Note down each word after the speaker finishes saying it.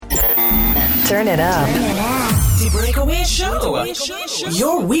Turn it up. The Breakaway Show.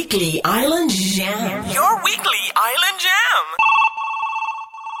 Your weekly island jam. Your weekly island jam.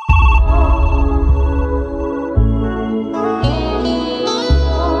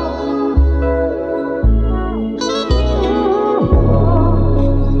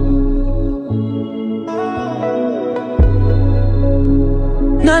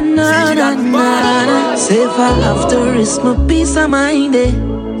 Na. Say if I have to risk my peace of mind, eh.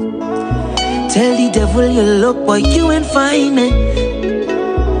 Tell the devil you look, but you ain't find me.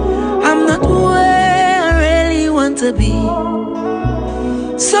 I'm not where I really want to be.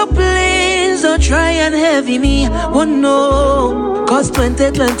 So please don't try and heavy me. Oh no, cause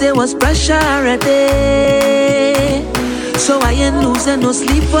 2020 was pressure already. So I ain't losing no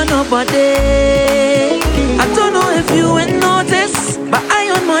sleep for nobody. I don't know if you ain't noticed, but I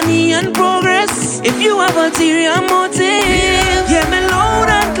on money and progress. If you have ulterior motive, hear me loud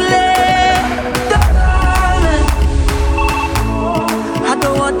and clear. I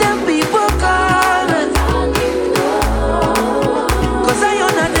don't want them people calling, cause I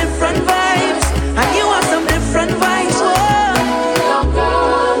on a different vibes, and you have some different vibes.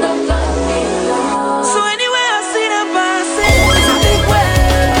 So anyway I see them passing, it's a big way.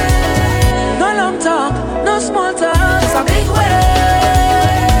 No long talk, no small talk, it's a big way.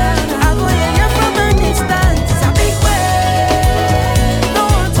 I go hear you from a distance, it's a big way. No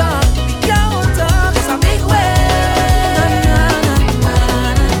talk, we can't talk, it's a big way.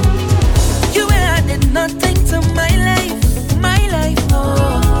 You added nothing to my life, no.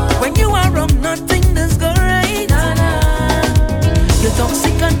 When you are wrong, nothing does go right. You're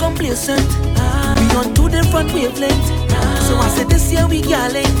toxic and complacent. We on two different wavelengths. So I said this year we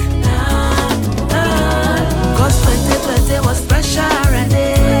can't link. Cause 2020 was pressure already.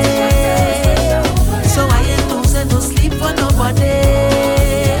 So I ain't losing no sleep for nobody.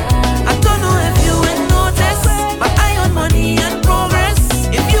 I don't know if you ain't noticed, but I on money and progress.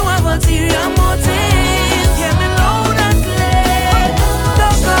 If you have ulterior motive, hear me loud and clear.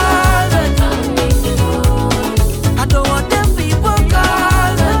 Don't call me. I don't want them people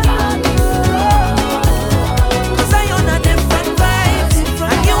calling, cause I on a different vibes,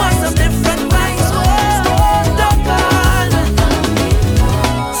 and you have some different vibes. Don't call me.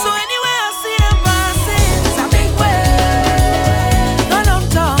 So anyway I see them passing, it's a big way. No long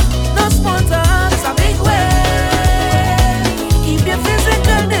talk, no small talk, it's a big way. Keep your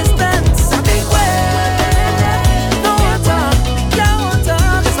physical distance, it's a big way. No talk, can't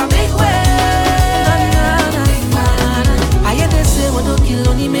talk, it's a big way. I hear they say what don't kill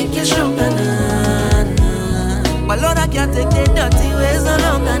only make you stronger. But Lord, I can't take the dirty ways no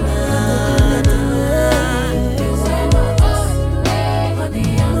longer.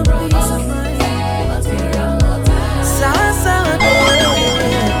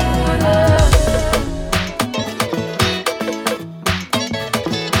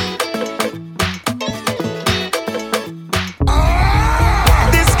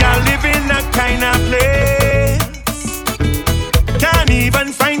 This girl live in a kind of place. Can't even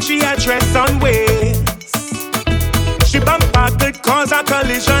find she address on ways. She bump could cause a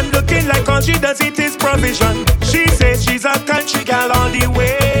collision. Looking like all she does it is provision. She says she's a country girl all the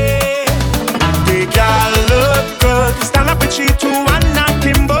way. The girl look good. Stand up and she too and not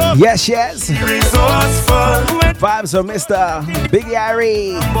Kimbo. Yes, yes. Resourceful. Vibes of Mr. Biggie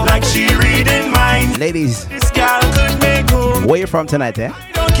Harry. Like she reading minds. Ladies, This girl could make home. where you from tonight, eh?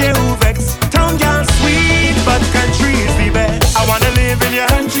 I don't care who vex. Town girl sweet, but country is the best. I wanna live in your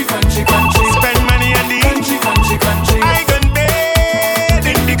country. Spend money on the country. I can bathe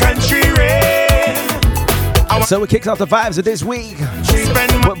in the country rain. So we kick off the vibes of this week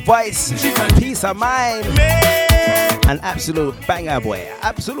Spend with Vice, Peace of Mind, an absolute banger, boy.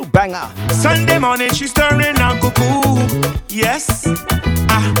 Absolute banger. Sunday morning she's stirring a cuckoo. Yes,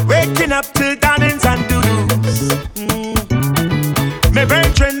 waking up to dance and doodles. My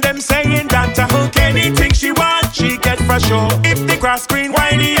brethren them saying that to hook anything she want, she get for sure. If the grass green,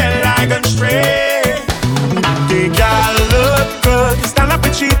 whiny, elegant straight. The girl look good. Stand up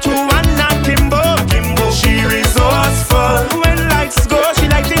and she too and not Kimbo. She resourceful. When lights go, she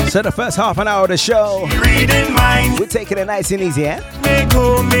like it. So the first half an hour of the show, Reading minds. we're taking it nice and easy, eh? Make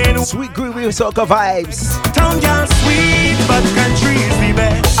home in Sweet groovy soca vibes. town girl sweet, but country is the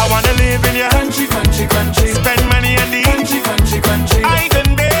best. I wanna live in your country. Spend money on the country. I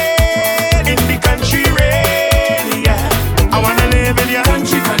can bathe in the country rain. Yeah. I wanna live in your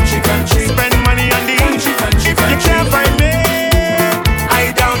country. Spend money on the country. If you can't find me,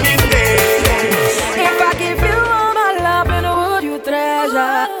 I down in there. If I give you all my love, and would you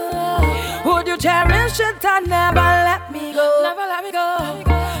treasure? Would you cherish it and never let me go?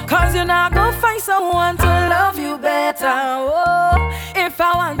 Cause you're not gonna find find someone to love you better. Oh, if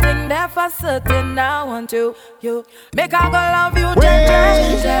I want thing there for certain, I want to. You make I go love you, make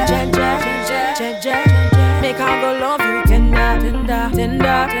I go love you,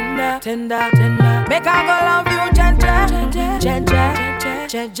 tender. Make I go love you,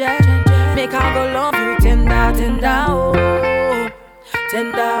 make I go love you, tender. Oh,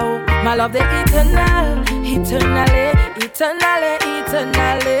 tender. Oh, my love the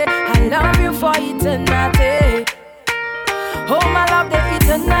eternally. I love you for eternity. Oh, my love the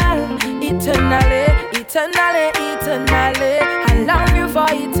eternally. I love you for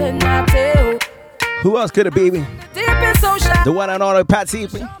eternity. Oh. Who else could it be? Deep in social, The one and only Patsy.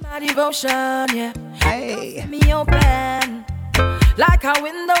 my devotion, yeah. Hey. Me open like a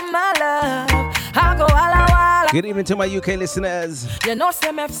window, my love. I go walla walla. Good evening to my UK listeners. You know,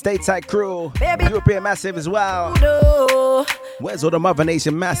 CMF Stateside crew. Baby. European Massive as well. do. Where's all the Mother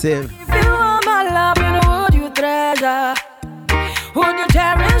Nation Massive? If you want my love, you know what you treasure. Would you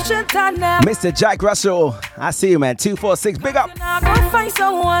cherish it and never? Mr. Jack Russell. I see you, man. 246. Big up. I go find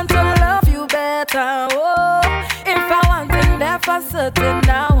someone to love you better. Oh, if I want thing there for certain,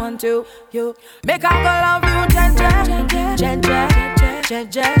 I want to. You make I go love you,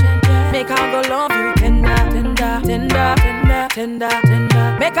 make I go love you, tender.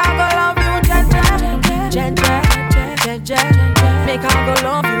 Make I go love you, make I go love you, tender.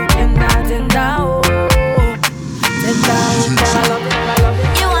 Oh, tender.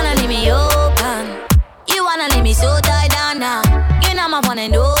 You wanna leave me open, you wanna leave me so tied down now. You know my one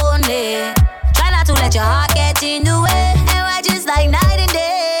and only. Try not to let your heart get in the way. And we're just like night and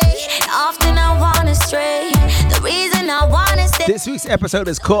day. Often I wanna stray. The reason I wanna stay. This week's episode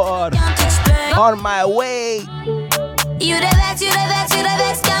is called Can't explain. On My Way. You the best,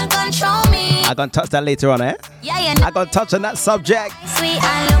 can't control me. I'm gonna touch that later on, eh? Yeah, you know. I'm gonna touch on that subject. Sweet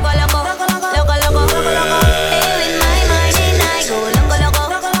and loco. Hey, with my mind and I go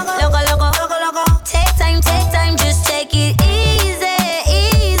loco. Take time, just take it easy.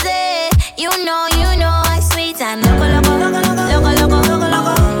 You know, I sweet and loco.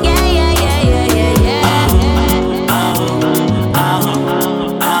 Yeah.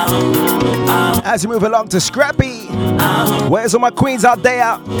 As we move along to Scrappy. Where's all my queens out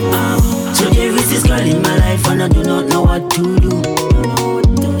there? So there is this girl in my life and I do not know what to do.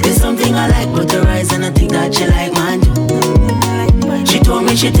 There's something I like about her eyes and I think that she like mine too. She told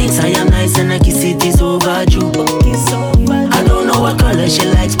me she thinks I am nice and I kiss it is overdue. I don't know what color she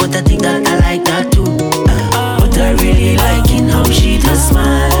likes but I think that I like that too. But I really liking how she does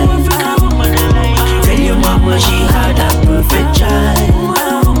smile. Tell your mama she had a perfect child.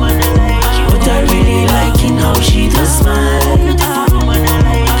 But I really liking how she does smile.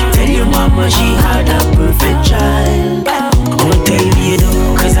 Tell your mama she had a perfect child. Oh, tell me you do,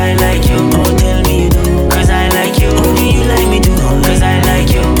 cause I like you. Oh, tell me you do, cause I like you. Oh, do you like me too? Cause I like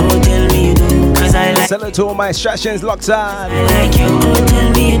you. Oh, tell me you do, cause I like you. Salute to all my instructions locked on. I like you. Oh, tell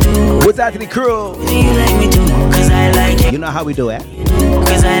me you do. With Anthony Crew. Do you like me too? Cause I like you. You know how we do it.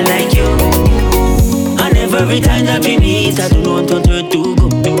 Cause I like you. And every time that we meet, I do not want her to go.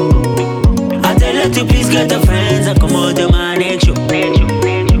 I tell her to please get her friends and come out to my next show.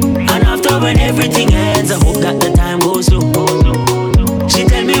 And after when everything ends, I hope that the time goes slow. She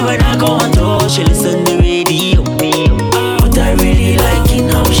tell me when I go on tour, she listen to the radio. But I really liking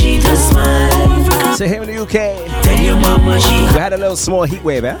how she does smile. So here in the UK, Tell your mama she we had a little small heat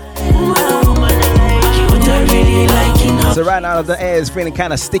wave, eh? But I really liking how. So right now the air is feeling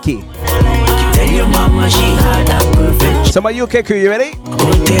kind of sticky. Tell your mama she had a perfect. So my UK crew, you ready? Oh,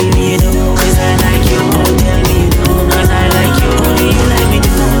 tell me you do, cause I like you. Oh, tell me you do, cause I like you. Oh, do you like me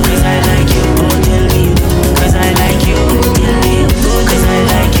too? Cause I like you. Oh, tell me you do, cause I like you. Oh, tell me you do, cause I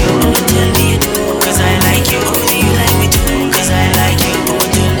like you. Oh, tell me you do, cause I like you. Oh, do you like me too? Cause I like you. Oh,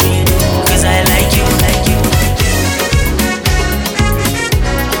 tell me you do, cause I like you.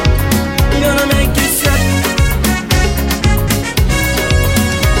 Gonna make you sweat.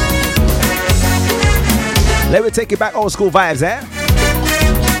 Let me take you back old school vibes, eh?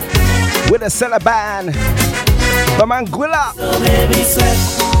 With a Cellar Band from Anguilla. So baby sweat.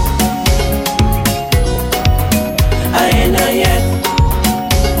 I ain't done yet.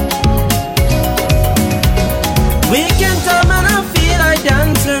 Weekend time and I feel like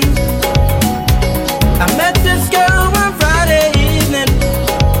dancing. I met this girl one Friday evening.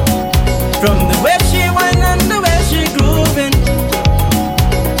 From the way she went and the way she grooving,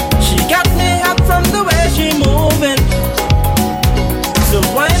 she got me up from the way she moving. So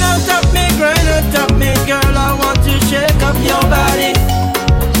why not top me, grind it, top me, girl? I want to shake up your body.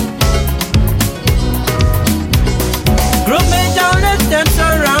 Group me down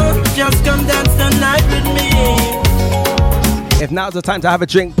If now's the time to have a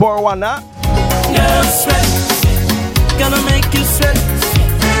drink, pour one up. Girl, sweat, gonna make you sweat.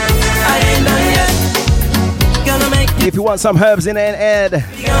 I ain't done yet. Gonna make you. If you want some herbs in it, Ed,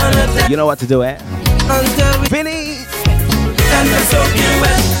 you know what to do, eh? Until we Finish. and I'm soaking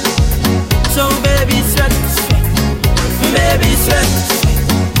wet. So baby sweat, baby sweat.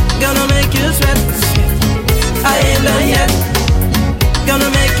 Gonna make you sweat. I ain't done yet. Gonna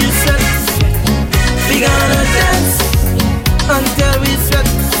make you sweat. We gonna dance until we sweat.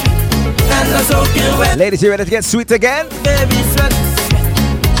 And I'm soaking wet. Ladies, you ready to get sweet again? Baby sweat,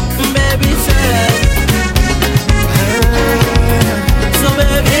 baby sweat. So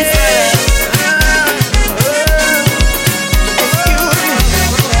baby sweat.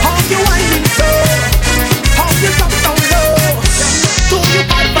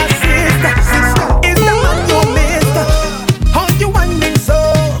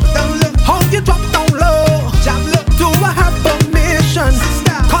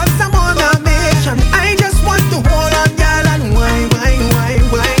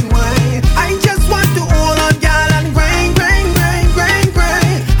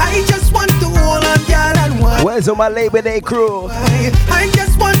 Where's all my Labor Day crew? I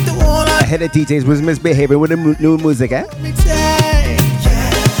just want to hold on. Ahead of DJs was misbehaving with the new music, eh?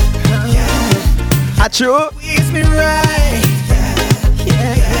 True. Squeeze me right.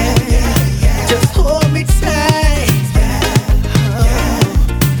 Just hold me tight.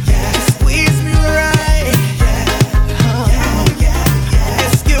 Squeeze me right.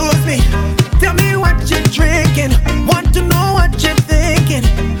 Excuse me. Tell me what you're drinking. Want to know what you're thinking.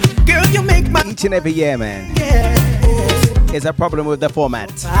 Girl, you make my Each and every year, man. It's a problem with the format.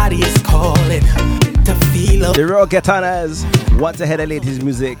 body is calling to feel The real Getanas want to hear the latest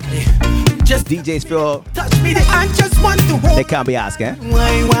music. just DJs feel touch me. I just want to hold. they can't be asked, eh?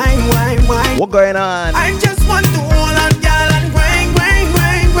 Why? What going on? I just want to hold on, girl, and ring.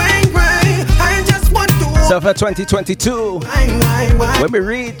 I just want to hold. So for 2022, Why? when we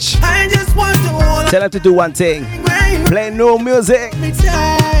reach, I just want to hold on. tell them to do one thing. Ring Play new music. me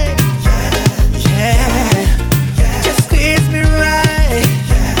tight. Yeah. Just squeeze me right.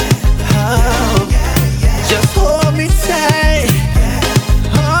 Oh. Just hold me tight.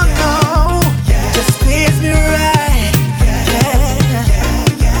 Oh no. Just squeeze me right.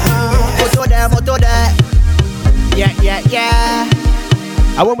 Yeah. Moto there. Yeah.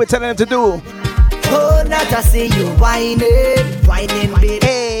 And what we telling them to do? Oh, not to see you whining, baby.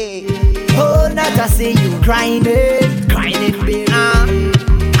 Hey, Oh, not to see you grinding, baby.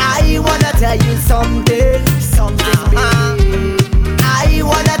 I wanna tell you something, baby. I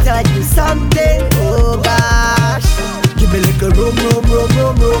wanna tell you something, oh gosh. Give me a little room.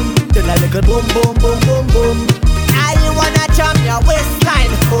 Then a little boom. I wanna jump your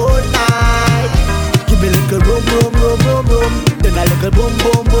waistline all night. Give me a little room. Then a little boom.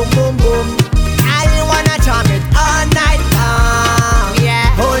 I wanna jump it all night long, yeah.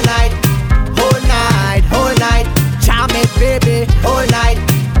 Whole night. Jam it, baby. Whole night.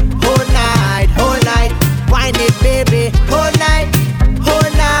 Wine it, baby. Whole night.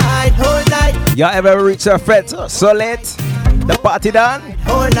 y'all ever reach a fret so late? The party done?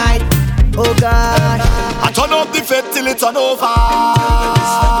 Whole night. Oh God. I turn up the fed till it's on over.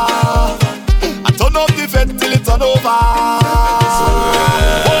 I turn up the fed till it's on over.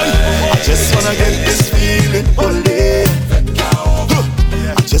 I just wanna get this feeling all day.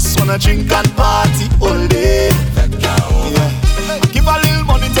 I just wanna drink and party all day. Yeah. Give a little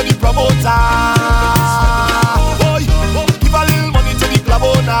money to the promoter. Give a little money to the club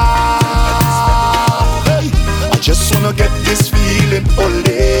owner. I just wanna get this feeling all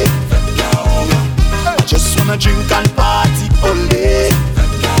day. I just wanna drink and party all day.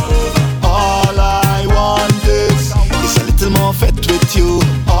 All I want is a little more fete with you.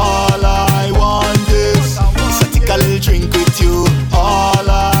 All I want is a take a little drink with you. All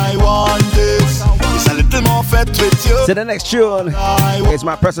I want is a little more fete with you. So the next tune is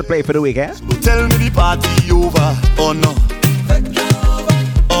my personal play for the week, eh? Tell me the party over. Oh no.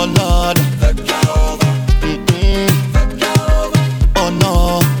 Oh Lord.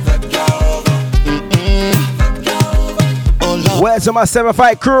 Oh no. Where's my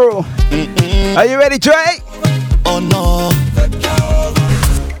 7-5 crew? Are you ready, Dre? Oh no.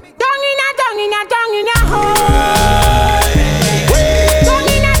 Down in a hole.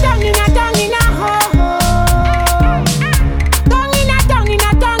 Down in a hole. Down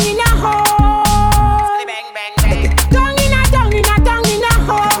in a hole. Down in a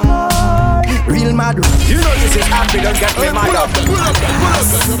hole. Real mad. You know this is happy, don't get me mad up.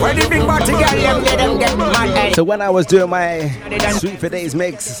 Where the big party girl, them get mad. So when I was doing my Sweet for Days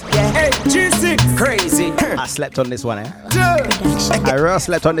mix, Hey, G6, crazy. I slept on this one. I really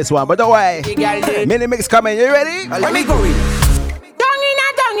slept on this one, but don't worry. Mini mix coming. You ready? Let me go in.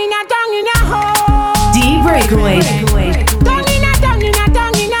 Down in a hole. D Breakaway. Down in a hole.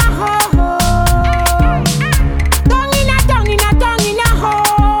 Down in a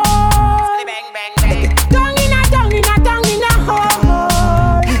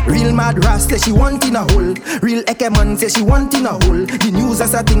hole. Real mad Ras say she want in a hole. Real Eke man say she want in a hole. The news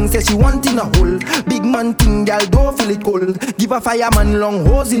as a thing say she want in a hole. Big man thing, gal don't feel it cold. Give a fireman long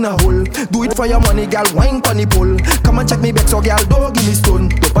hose in a hole. Do it for your money, gal wine pon the pole. Come and check me back so gal don't give me stone.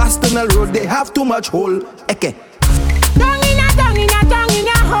 The Boston road they have too much hole. Eke. Down in a hole. Down in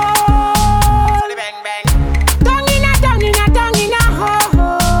a hole.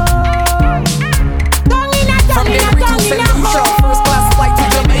 From the British solution, first class flight to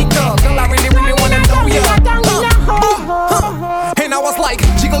Jamaica. Girl, I really wanna know ya. And I was like,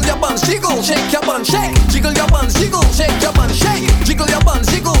 jiggle your buns, jiggle, shake your buns, shake. Jiggle your buns, jiggle, shake your buns, shake. Jiggle your buns,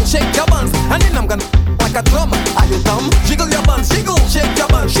 jiggle, shake your buns. And then I'm gonna like a drum. Are you dumb? Jiggle your buns, jiggle, shake your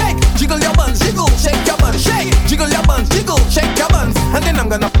buns, shake. Jiggle your buns, jiggle, shake your buns, shake. Jiggle your buns, jiggle, shake your buns. And then I'm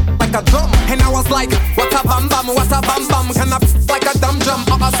gonna like a drum. And I was like, what a bam bam, what a bam bam. Can I like a dumb drum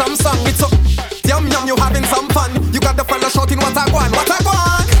or a Samsung? It's up. Yum yum, you having some fun. You got the fella shouting, what a guan, what a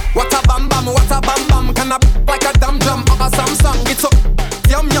guan. What a bam bam, what a bam bam. Can I like a dumb drum or a Samsung? It's up.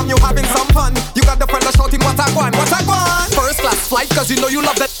 Yum yum, you having some fun. You got the fella shouting, what a guan, what a guan. First class flight, cause you know you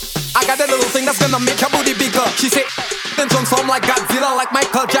love that. I got a little thing that's gonna make your booty bigger. She said, then transform like Godzilla, like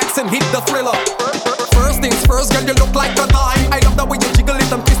Michael Jackson, hit the Thriller. First things first, girl, you look like a dime. I love the way you jiggle it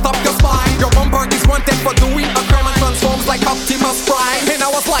and twist up your spine. Your bumper is wanted for doing a crime and transforms like Optimus Prime. And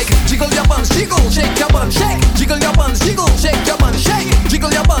I was like, jiggle your buns, jiggle, shake your buns, shake. Jiggle your buns, jiggle, shake your buns, shake.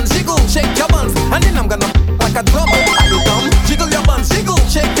 Jiggle your buns, jiggle, shake your buns. And then I'm gonna like a drum. Are you dumb? Jiggle your buns, jiggle,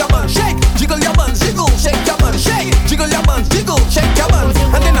 shake your buns, shake. Jiggle your buns, jiggle, shake your buns, shake. Jiggle your buns, jiggle, shake your buns.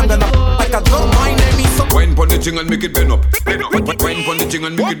 And then I'm gonna like a drum. My name is so. Wine pon the thing and make it bend up. Wine pon the thing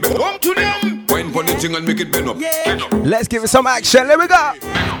and make it bend up. Wine pon the thing and make it bend up. Let's give it some action. Let me go.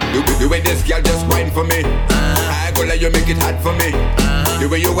 The way this girl just wine for me. I go let you make it hot for me. The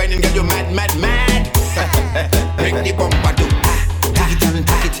way you whining, girl, you mad. Make the bumper do. Take it and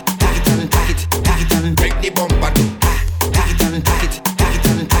take it, take it and take it, take it and make the bumper do. Take it and take it, take it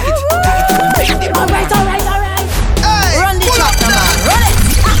and take it, take it and make the bumper do. Alright. Hey, Run the track, man. Run it.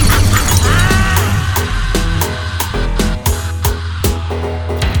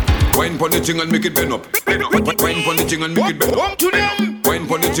 Wine pon the thing and make it bend up. Wine pon the thing and make it bend up. Wine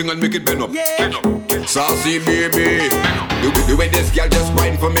pon the thing and make it bend up. Saucy baby, the way this girl just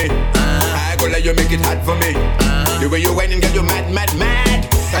wine for me. I go let you make it hot for me. The way you whining, girl, you mad.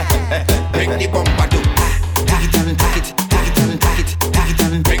 Make the bumper do. Take it and take it, take it and take it, take it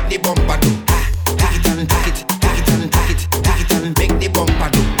and make the bumper do. Take it and take it, take it and take it, take it and make the bumper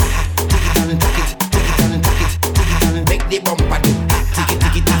do. Take it and take it, take it and take it, take it and make the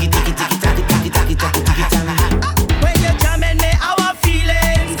bumper do. When you're jamming me, our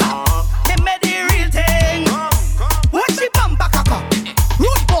feelings. Give me the real thing. Watch the bumper cock up.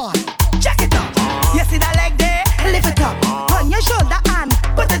 Rude boy, check it out. You see that leg there? Lift it up. On your shoulder and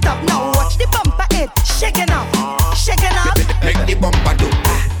put it up. Now watch the bumper it. Shaking up. Shaking up. Make the bumper do.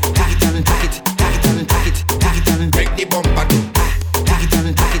 Take it and take it. Take it and take it. Take it and make the bumper do. Take it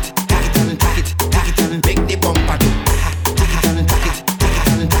and take it. Take it and take it. Take it and make the bumper do. Take it and take it. Take it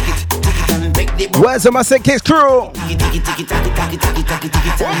and take it. Take it and make the bumper. Where's my St. Kicks crew?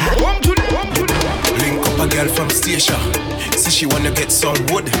 Link up a girl from station. Say she wanna get some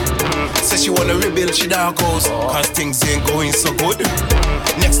wood. Say she wanna rebuild she dark house, cause things ain't going so good.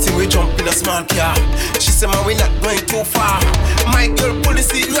 Next thing we jump in a small car. She said man we not going too far. My girl pull the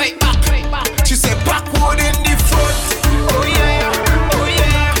seat right back. She said backward in the front. Oh yeah, oh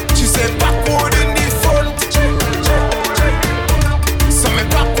yeah. She said backward in the front. So me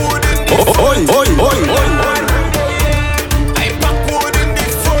backward in the front. Oi. I backward in the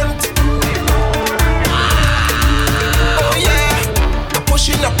front. Oh yeah. I'm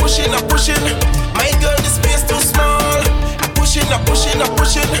pushing. My girl, the space too small. I'm pushing. I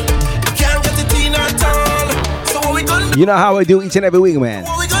can't get it in at all. So what we gonna do? You know how I do each and every week, man.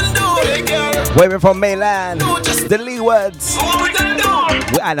 What we gonna do? Hey girl. Waving from mainland, the Leewards. What we gonna do?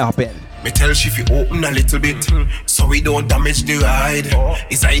 We're up in. Me tell she fi open a little bit, so we don't damage the ride.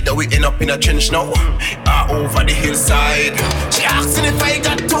 It's either we end up in a trench now, or over the hillside. She asking if I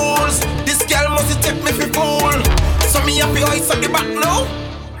got tools. This girl must take me for fool. So me have the ice on the back now.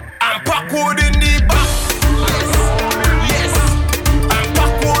 I'm backward in the back. Yes. I'm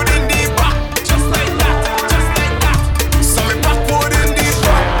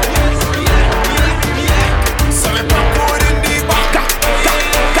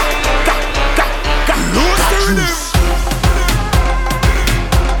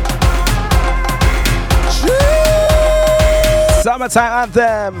Summertime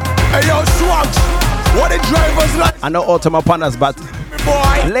anthem. Hey yo, Swags, what the drivers like? I know autumn upon us, but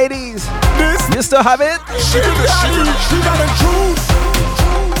boy, ladies, this you still have it? She got the juice.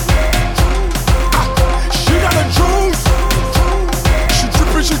 She got the juice. She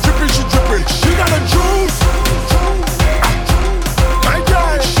dripping, she dripping, she dripping. She got the juice. My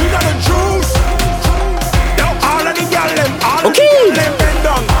girl, she got the juice. Yo, all of the girls, them, all of the girls, them bend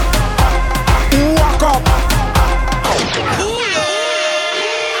down. Walk up.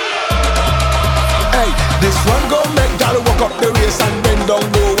 Hey, this one go make gal walk up the race and bend down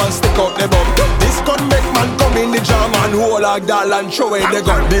low and stick out the bum. This gun make man come in the jam and hold a gal and throw away the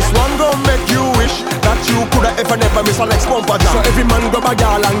gun. This one go make you wish that you coulda ever never miss a Lex bumper jam. So every man grab a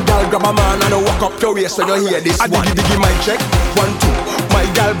gal and gal grab a man and walk up your waist when you hear this. I diggy my check, 1, 2. My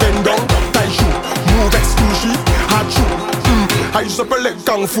gal bend down, tie shoe, move exclusive, hard shoe. I use up a leg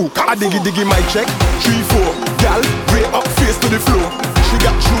kung fu. I diggy my check, 3, 4. Gal, way up face to the floor. She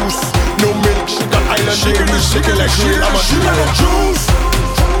got juice, no milk. She got island dairy, she got like real. She got a juice.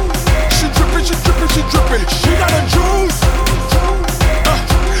 She dripping, she dripping, she dripping. She got a juice.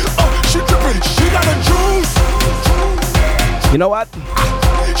 She dripping, she got a juice. You know what?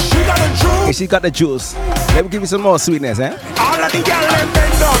 She got a juice. If she got the juice, let me give you some more sweetness, eh? All of the girls them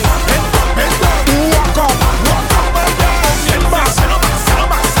bend down, bend down, walk up, sit back,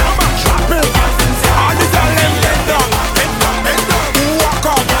 drop it. All the girls them bend down, walk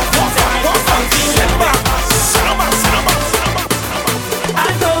up, sit back. I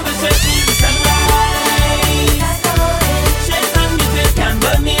told the church in the sunrise. Shake on me, just can't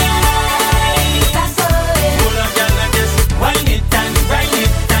burn me eyes. Pull up, girl, like this. Wine it and grind it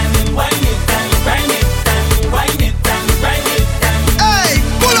and wine it and grind it and wine it and grind it and. Hey,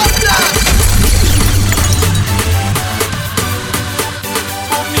 pull up that.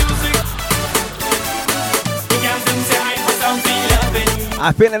 Good music. You can't say I for some feel loving.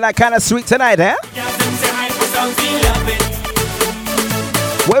 I'm feeling that kind of sweet tonight, eh? You can't say I for some feel loving.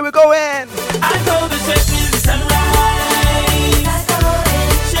 Where we going? I told the church in the sunrise.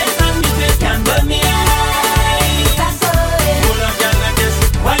 Shake on me, just can't burn me eyes. Pull up, girl, like this.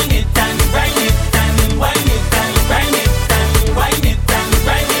 Wine it and grind it and wine it and grind it and wine it and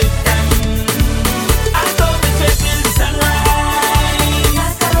grind it and. I told the church in the sunrise.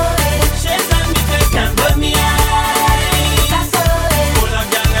 Shake on me, just can't burn me eyes. Pull up,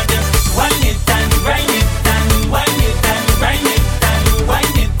 girl, like this. Wine it and grind it and wine it and grind it and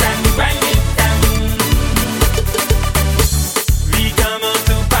wine it and grind it and. We come out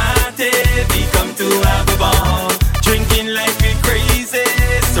to party, we come to have a ball, drinking like we crazy,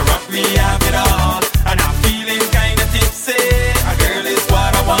 so rock we have it all, and I'm feeling kinda tipsy. A girl is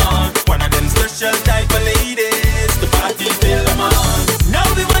what I want, one of them special type of ladies, the party fill them on. Now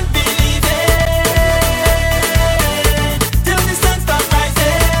we won't believe it till the sun starts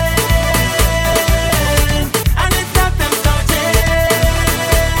rising, and it's not them starting,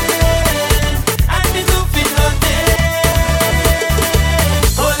 and the two feel loaded.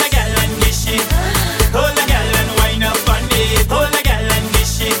 Hold a gal and gish it, hold a gal and wine up on it, hold a gal and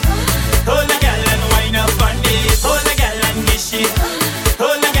gish it, hold a gal and wine up on it, hold a gal and gish it,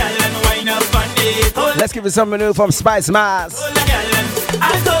 hold a gal and wine up on it, hold Let's give it something new from Spice Mars. a gal and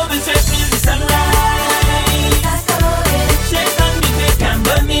I told the church till the sunrise. Shake on me, they can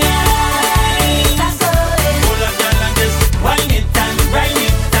burn me eyes. Hold a gal and just wine it and grind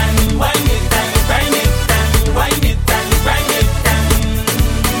it and wine it and grind it and wine it and grind it and.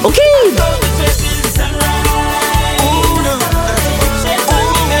 Okay. I told the church till the sunrise. Shake on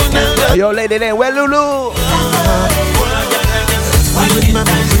me, they can burn. Yo, lady, then where Lulu? Hold a gal and just wine it and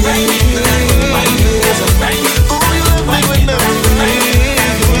grind it and wine it and grind it.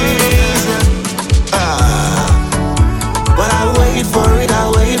 But I wait for it, I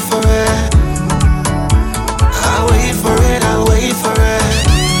wait for it. I wait for it, I wait for it.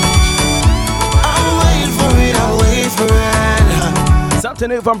 I wait for it, I wait for it. Something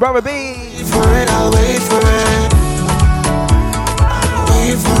new from Brother B. Wait for it, I wait for it. I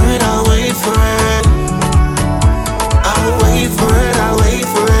wait for it, I wait for it. I wait for it, I wait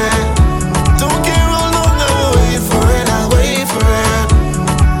for it. Don't care how long I wait for it, I wait for it.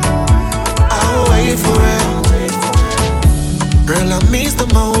 I wait for it. Girl, I miss the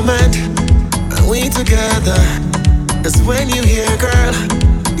moment when we together. 'Cause when you here, girl,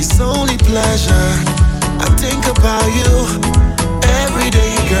 it's only pleasure. I think about you every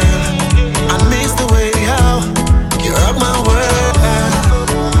day, girl. I miss the way how you rock my world.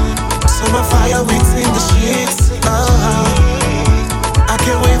 Summer fire within the sheets. Oh, I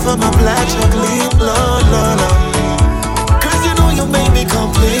can't wait for my black chocolate, Lord, Lord, Lord. 'Cause you know you make me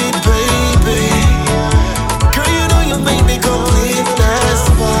complete, baby. Girl, you know you make me complete.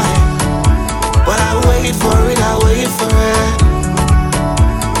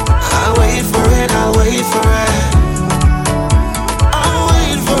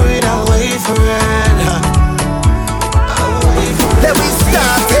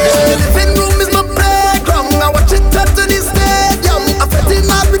 started. Living room is my playground. I watch it turn to the stadium. I fed in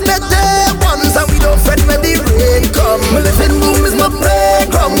out with the day ones, and we don't fret when the rain come. My living room is my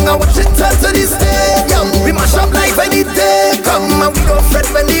playground. I watch it turn to the stadium. We mash up like any day come, and we don't fret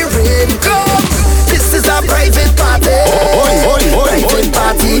when the rain come. This is a private party. Private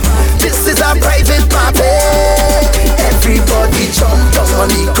party. This is a private party. Everybody jump on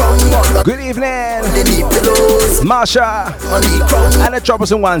the ground. Good evening, Marsha and the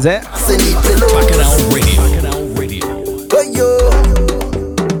troublesome ones, eh? Bacchanal Radio.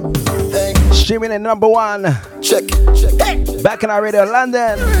 Streaming in #1. Check. Bacchanal Radio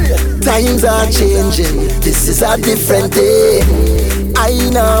London. Times are changing. This is a different day. I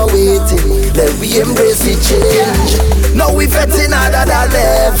now waiting. Let we embrace the change. Now we fetting harder than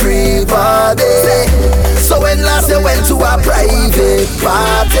everybody. So when last they went to a private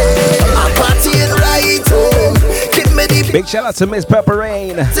party, a party in right home. Give me the big shout out to Miss Pepper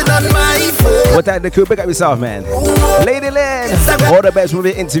Rain. on my phone. What that the crew? Pick up yourself, man. Lady Lynn. All the best with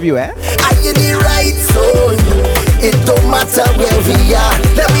the interview, eh? I in the right zone. It don't matter where we are.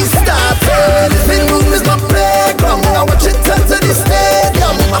 Let me start. Living room is my playground. I watch it turn to the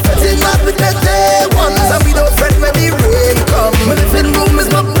stadium. I'm fetting out with the day ones, and we don't fret when the rain come. My living room is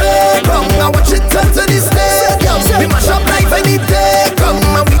my playground. I watch it turn to the stadium. We mash up like any day come,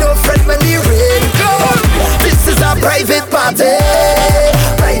 and we don't fret when the rain come. This is a private party.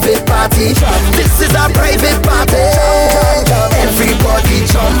 Private party. This is a private party. Everybody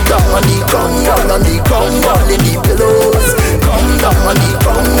jump down on the ground, all on the ground, all in the pillows. Come down on the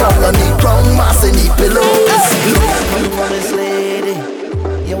ground, all on the ground, mass in the pillows. You promised lady,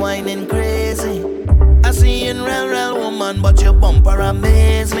 you're whining crazy. I see you in real woman, but your bumper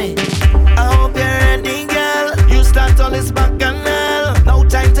amaze me. I hope you're ready, girl. You start on this bacchanal. No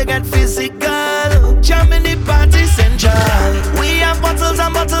time to get physical. Jam in the party central. We have bottles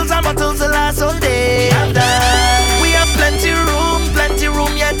and bottles and bottles to last all day. We have that. We have plenty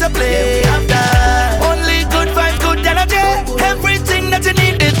room yet to play. We have that. Only good vibes, good energy. Everything that you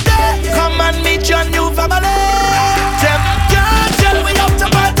need is there. Come and meet your new family. Tell we up to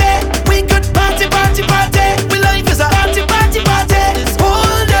party. We could party. We life is a party. This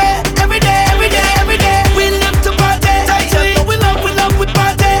whole day, every day. We live to party. We love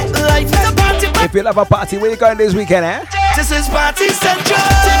party. Life is a party. If you love a party, where you going this weekend, eh? This is Party Central.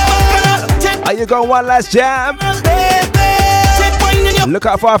 Are you going one last jam? Look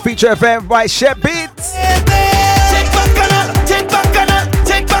out for our feature FM by Shep Beats. Take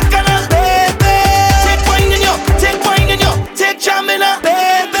bacchanal, baby. Take wine in you, take jamina,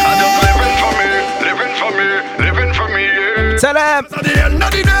 baby. Living for me, yeah. Tell them. At the end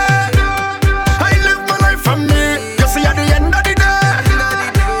of the day, I live my life for me. You see, at the end of the day,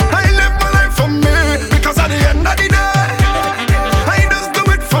 I live my life for me. Because at the end of the day, I just do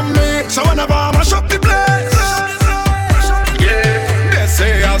it for me. So whenever I mash up the place, yeah, they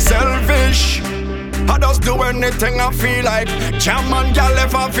say I'm selfish. I just do anything I feel like. Jam and gal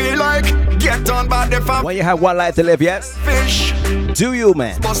if I feel like. Get on bad if I When you have one life to live, yes? fish. Do you,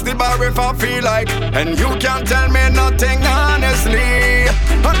 man? Bust the bar if I feel like. And you can't tell me nothing honestly.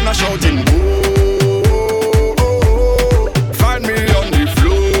 I'm not shouting boo. Find me on the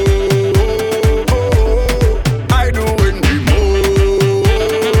floor. I do in the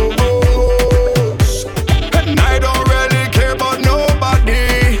most. And I don't really care about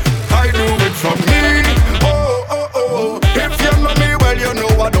nobody. I do it for me. If you know me well, you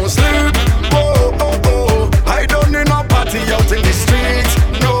know I don't sleep. I don't need no party out in the streets.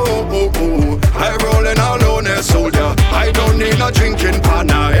 No, I rollin' alone as soldier. I don't need no drinking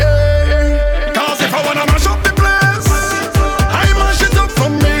partner. Hey. Cause if I wanna mash up the place, I mash it up for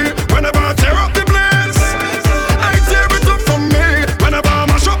me. Whenever I tear up the place, I tear it up for me. Whenever I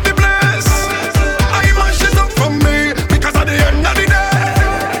mash up the place, I mash it up for me. Because at the end of the day,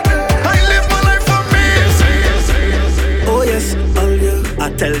 I live my life for me. Oh yes, all you. I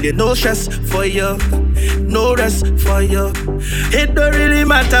tell you, no stress for you, no rest for you. It don't really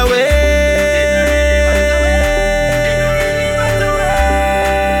matter where.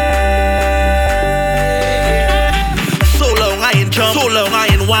 So long I ain't jump, so long I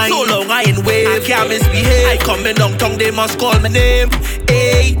ain't wine, so long I ain't wave. I can't misbehave. I come in downtown, they must call my name.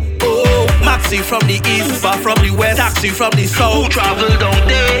 Hey, oh, Maxi from the east, Uber from the west, taxi from the south. Who travel down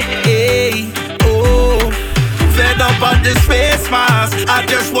there? Hey, oh. Fed up on this face mask. I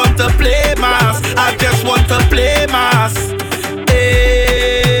just want to play mask. I just want to play mask.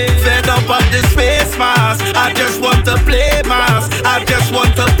 Hey, fed up on this face mask. I just want to play mask. I just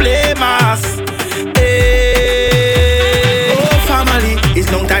want to play mask. Hey, oh family,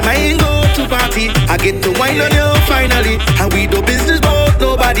 it's long time I ain't go to party. I get to wine on you finally, and we do business both.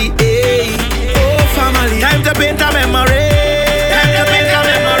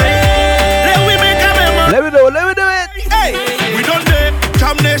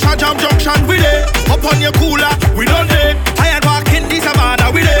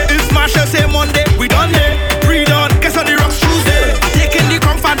 say Monday, we done there. Pre-done, guess on the rocks Tuesday. I'm taking the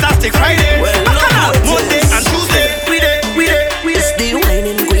come fantastic Friday. Bacchanal, Monday and Tuesday. We there. It's the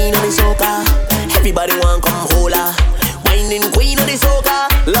whining queen of the soca. Everybody want come hold her. Whining queen of the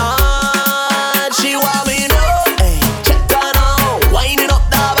soca. Lord, she want me know. Hey, check her now. Winding up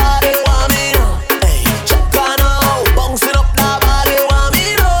the body, want me know. Hey, check her now. Bouncing up the body, want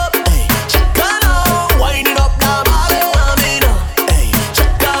me know. Hey, check her now. Winding up the body, want me know. Hey,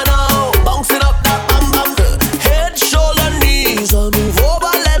 check her now. Bouncing up the bam bam. Head, shoulder, knees. Move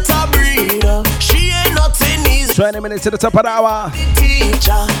over, let her breathe. She ain't nothing easy. 20 minutes to the top of the hour.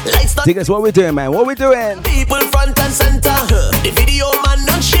 Teacher, Think that's what we're doing, man. What we doing? People front and center. The video man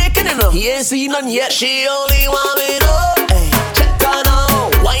not shaking enough. He ain't seen none yet. She only want me know. Hey, check her now.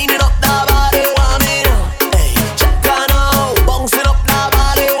 Winding up the body, want me know. Hey, check her now. Bouncing up the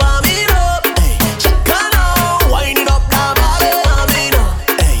body, want me know. Hey, check her now. Winding up the body, want me know.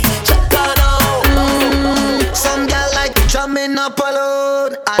 Hey, check her now. Some girl like drumming up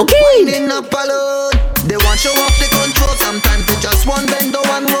alone and winding up alone. They want show off the control. Sometimes they just want bend down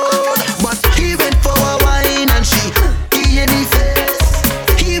one road. But he went for a wine and she key in the face.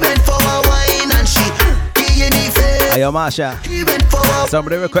 He went for a wine and she key in the face. Ayo, Marsha. He went for a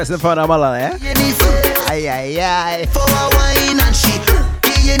Somebody requesting for Namala, eh? key in the face. Ay. For a wine and she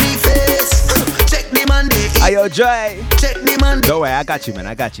key in the face. Check the man they eat. Ayo, Joy. Check the man. Don't worry, I got you, man.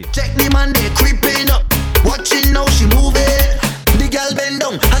 I got you. Check the man they creeping up. Watching now she moving. The girl bend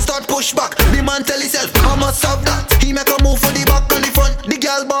down and start push back. The man tell himself, I must have that. He make a move for the back and the front. The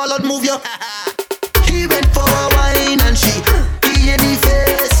girl ball out move ya. He went for a wine and she key in the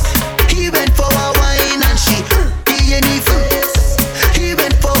face. He went for a wine and she key in the face. He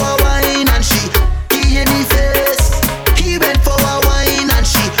went for a wine and she key in the face. He went for a wine and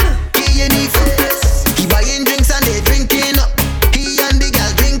she key in the face. He buying drinks and they drinking up. He and the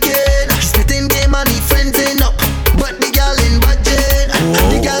girl drinking. He spitting game and he friending up. But the girl in budget.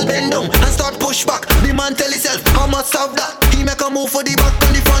 The girl bend down and start push back. The man tell himself, I must have that. He make a move for the back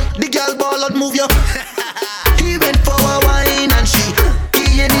and the front. The girl ball out move ya. He went for a wine and she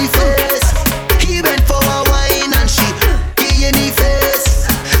key in the face. He went for a wine and she key in the face.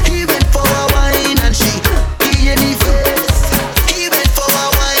 He went for a wine and she key in the face. He went for a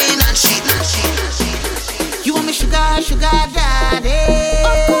wine and she. You want me sugar daddy?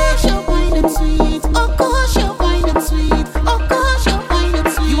 Of course you're wine and sweet. Of course you're wine and sweet. Of course you're wine and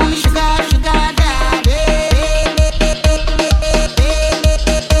sweet. You want me sugar daddy?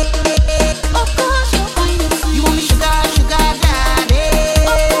 Of course you're wine and sweet. You want me sugar daddy?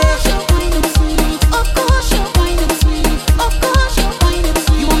 Of course you're wine and sweet. Of course you're wine and sweet. Of course you're wine and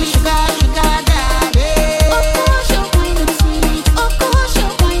sweet. You want me sugar daddy? Of course you're wine and sweet. Of course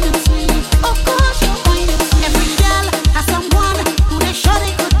you're wine and sweet. Of course you're wine and sweet. Every girl has someone who they sure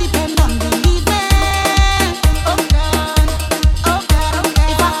they could depend on, believe me. Oh God, oh God, oh God.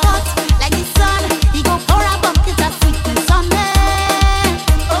 If I hot like the sun, he go pour a bucket of sweetness on me.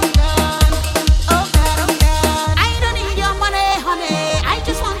 Oh God, oh God, oh God. I don't need your money, honey. I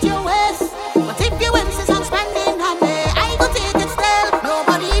just want your waist. But if you insist on spending, honey, I go take it still.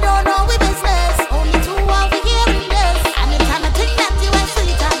 Nobody don't know we business. Only two are we hearing this. And the kind of thing that you ain't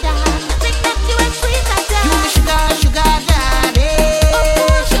sweeter than. The thing that you ain't sweeter than. You want me sugar daddy? Of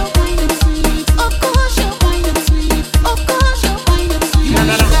course you're wine and sweet. Of course you're wine and sweet. Of course you're wine and sweet. You want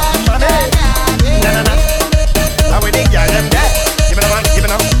me sugar daddy? I will dig ya, them there. Give it on, give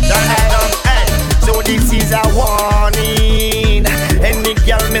it on. Hey. So this is a warning. Any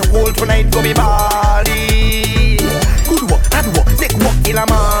girl me hold tonight go be body. Good work, hard work, take work till a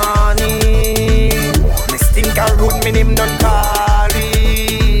morning. Me stink a road, me name done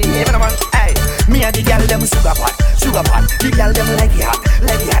carry. Even a man, hey. Me and the girl them sugar pot. The girl them like it hot.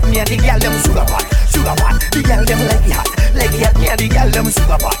 Me and the girl them sugar pot. The girl them like it hot. Me and the girl them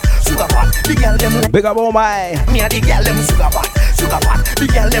sugar pot. The girl them like. Big up all my. Me and the girl them sugar pot. The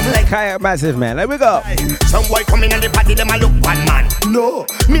girl them like. Kayak Massive, man. Let me go. Some boy come in and the party them a look one man. No,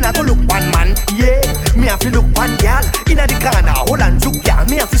 me not go look one man. Yeah, me have to look one girl. Inna the corner, hold on juke girl.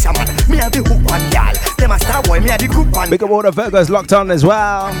 Me a fisherman. Me have to hook one girl. Them a star boy. Me a the group one. Big up all the Virgos locked on as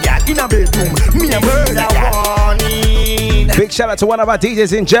well. Girl in a bedroom. Me a murder warning. Big shout out to one of our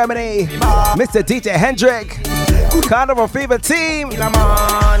DJs in Germany, Mr. DJ Hendrik. Carnival Fever team. In the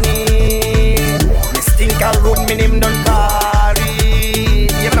morning, me stink a road. Me name done carry.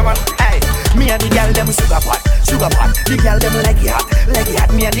 Even a man, hey. Me and the girl them sugar pot. The girl them like it hot.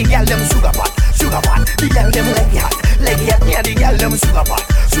 Me and the girl them sugar pot. The girl them like it hot. Me and the girl them sugar pot.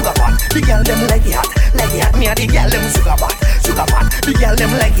 The girl them like it hot. Me and the girl them sugar pot. The girl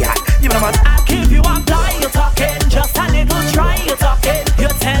them like it hot. Even a man, I give you a lie, you're talking. Just a little try, you're talking. You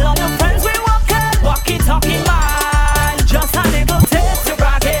tell all your friends.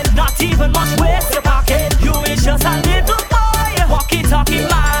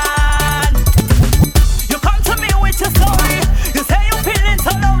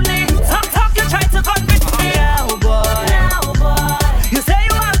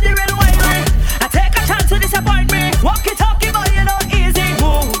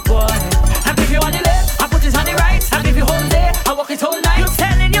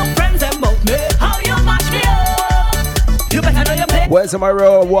 Where's my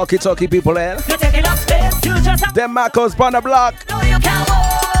real walkie-talkie people in? You're taking up space, you just Them Marcos on the block. know you can't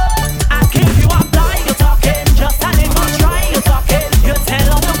walk. I keep you up blind, you're talking, just a little try, you're talking. You tell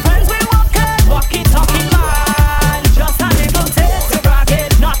all your friends we walking, walkie-talkie man. Just a little taste, you're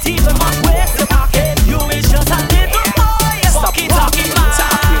bragging, not even much waste, you're talking. You is just a little boy, walkie-talkie man.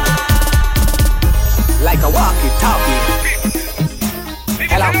 Like a walkie-talkie.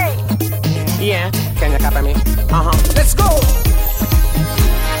 Hello. Yeah, can you copy me? Let's go.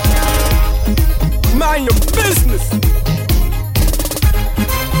 Mind your business.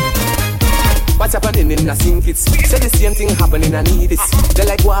 What's happening in a sink it's say the same thing happening I need it. They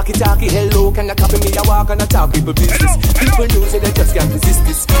like walkie-talkie, hello, can you copy me? I walk and I talk people business. People know say they just can't resist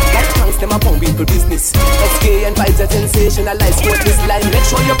this. Like thanks them upon people business. SK and vibes are sensationalize. Quote this line, make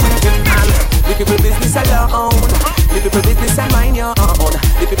sure you put it on. The people business alone. The people business and mind your own.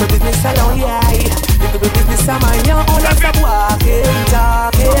 The people business alone, yeah. The people business and mind your own. And stop walking,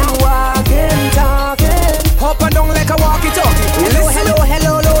 talking, walking, talking. Up and down like a walkie-talkie. Hello, hello,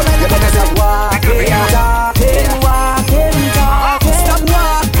 hello, hello. You better stop walking, talking, walking, talking. Stop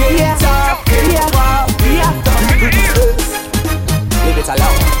walking, talking, walking, talking. Leave it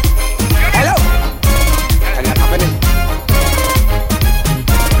alone. Hello. Can you happen in?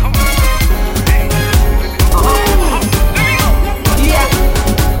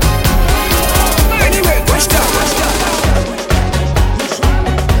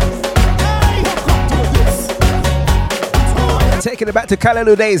 Taking it back to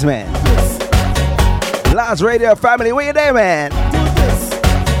Callaloo days, man. Last Radio family, where you there, man?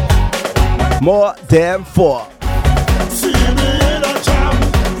 More than 4. See me in a jam,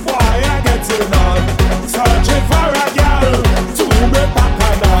 fire getting on. Searching for a girl to me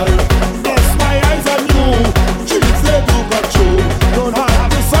bacchanal. Yes, my eyes on you. Dreams they do got true. Don't have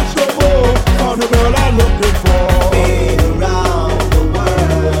to search no more for the girl I'm looking for. Been around the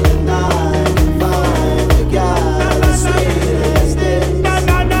world and I can find the girl the sweetest thing.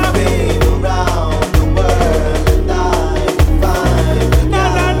 Been around the world and I can find the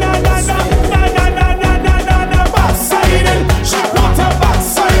girl the sweetest. Backside in, she put her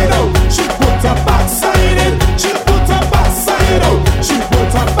backside out. She put her backside in. She put her backside out. She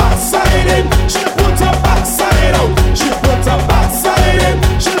put her backside in. She put her backside out. She put her backside in.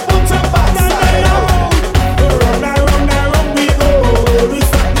 She put her backside out. Round and we go. We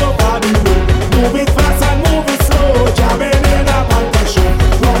stop nobody know. Move it fast and move it slow. Jamming in a bunker show.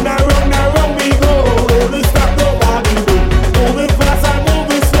 Round and we go. We stop nobody know. Move it fast and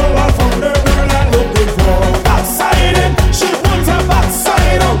move it slow. I found the girl I'm looking for. Backside in. She put her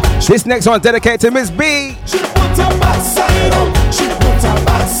backside out. This next one dedicated to Miss B. She put her backside out. She put her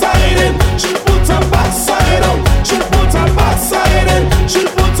backside in. She put her backside out. She put her backside in. She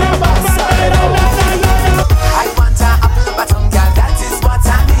put her backside out. I want a apple bottom girl, that is what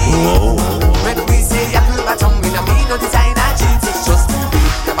I need. When we say apple bottom, we no mean no designer jeans. It's just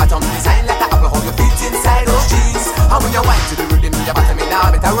the bottom design like the apple, how you fit inside those jeans. And when you wind to the rhythm, your bottom in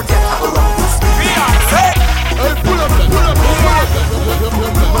now, better rotate and go round this.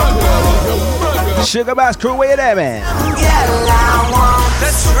 Sugar Bass crew, where you there, man?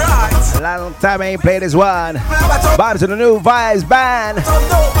 That's right. Long time I ain't played this one. Vibes to the new Vibes band.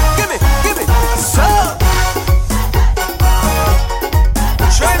 Give me, so.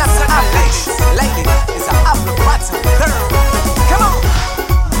 Try not to lady, it's an apple bottom girl. Come on,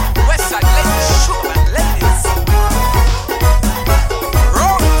 Westside ladies, sugar ladies.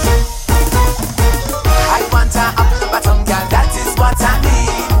 Roll. I want an apple bottom girl, that is what I need.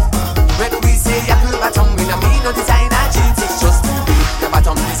 When we say apple bottom, we no mean no designer jeans. It's just the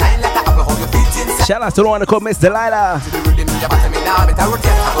bottom design like the apple, how you fit inside. Shout out to the one called Miss Delilah.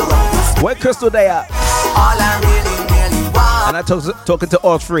 Where Crystal they at? All I really want. And I talking to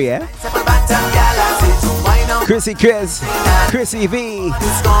all three, eh? Chrissy Chris, Chrissy V,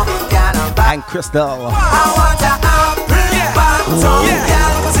 and Crystal. I want a apple bottom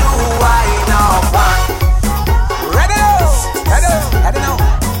girl to wine up on. Ready now.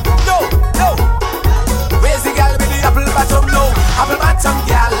 No. Where's the girl with the apple bottom? No, apple bottom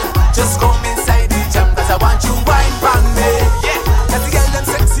girl. Just come inside the jam, 'cause I want you wine from me. Yeah, 'cause the girl them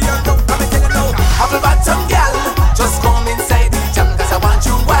sexy and don't come and tell you no. Apple bottom girl, just come inside the jam, 'cause I want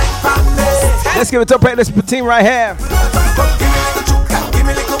you wine from me. Let's give it to this team right here. Give me little chuka, give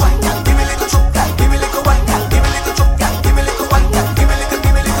me little wine, give me little chuka, give me little wine, give me little chuka, give me little wine, give me little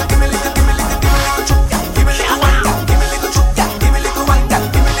chuka, give me little chuka, give me little wine, give me little chuka, give me little wine,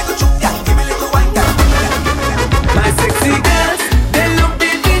 give me little chuka, give me little wine. My sexy girls, they look the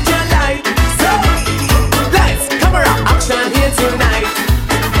DJ light. So, lights, camera, action here tonight.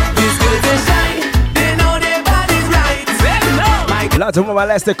 These girls they shine, they know their body's right. My out to my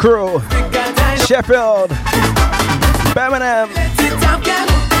Leicester crew, Sheffield, Birmingham,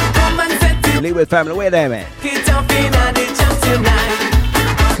 Leeward family, where they, man?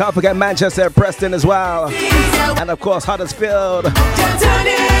 Can't forget Manchester, Preston as well, and of course Huddersfield. I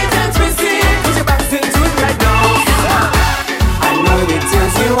know it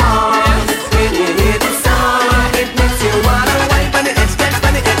turns you on when you hear the song. It makes you wanna wipe on the edge, catch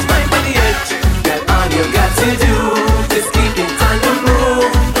on the edge, wipe on the edge. Girl, all you got to do is keep it on the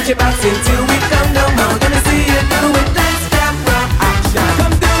move. Put your backs into it, come no more. Gonna see you do it, let's camera action.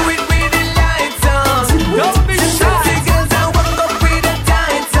 Come do it with the lights on. Don't be shy. Sexy girls are walk up with the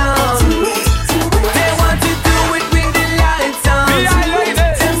tights on. They want to do it with the lights on.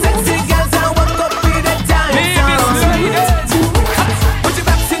 Them sexy girls are walk up with the tights on. Put your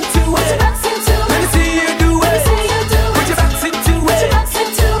backs into it. Let me see you do it. Put your backs into it.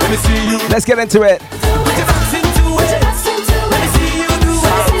 Let me see you. Let's get into it. Put your backs into it. Let me see you do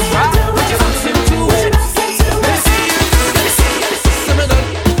it. Put your backs into it. Let me see you do it.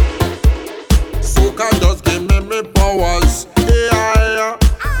 Soca just give me powers. Yeah,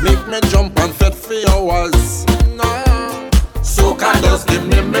 make me jump and fet for hours. Nah. Soca just give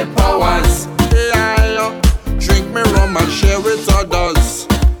me powers. Yeah, drink me rum and share with others.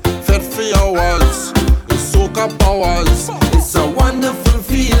 Fet for hours. It's soca powers. It's a wonderful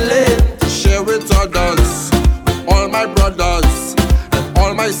feeling to share with others. All my brothers and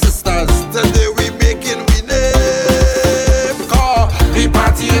all my sisters. Today we making we name. Cause we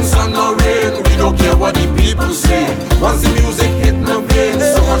party in sun or rain. We don't care what the people say. Once the music hit my vein,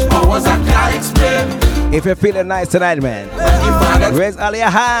 so much powers I can't explain. If you're feeling nice tonight, man, raise all your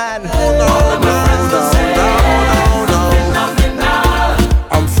hand.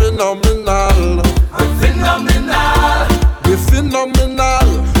 I'm phenomenal. I'm phenomenal. We're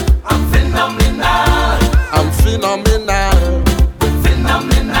phenomenal. I'm phenomenal. I'm phenomenal. We're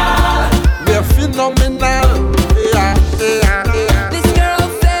phenomenal. We're phenomenal. Yeah, yeah, yeah. This girl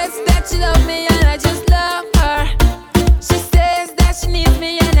says that she loves me and I just love her. She says that she needs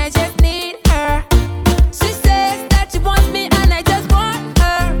me and I just need her. She says that she wants me and I just want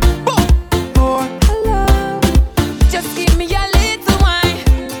her. For her love, just give me a little wine.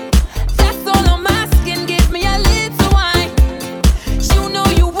 That's all I'm asking, give me a little wine. You know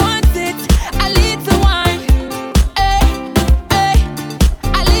you want it, a little wine. Hey, hey,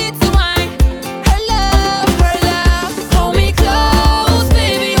 a little wine. Her love, hold me close,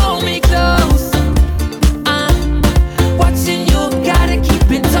 baby, hold me close. Watching you, gotta keep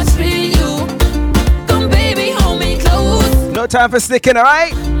in touch with you. Come, baby, hold me close. No time for sticking,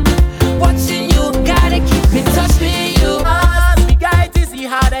 alright? Watching you, gotta keep in touch with you. The guy to see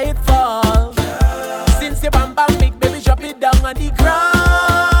how they fall. Since you bam bam big, baby, drop it down on the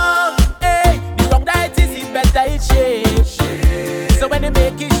ground. Hey, the wrong diet is it better it shake. So when they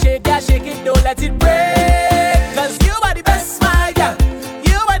make it shake, yeah, shake it, don't let it break. Cause you are the best, my girl.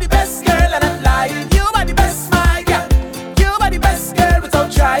 You are the best girl, and I'm lying. You are the best, my girl. You are the best girl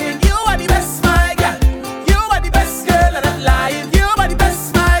without trying. You are the best, my girl. You are the best girl, and I'm lying. You are the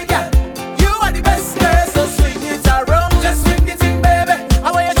best, my girl. You are the best girl, so swing it around. Just swing the thing, baby.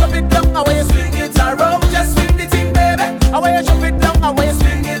 I want you drop it down. I want you swing it around. Just swing the thing, baby. I want you drop it down. I want you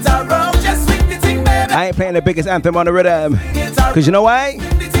swing it around. Just swing the thing, baby. I ain't playing the biggest anthem on the rhythm. Cause you know why?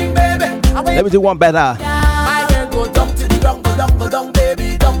 Let me do one better. My girl go down to the ground, go down,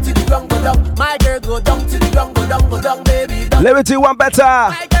 baby. Down to the ground, go down. My girl go down to the ground, go down, baby. Let me do one better.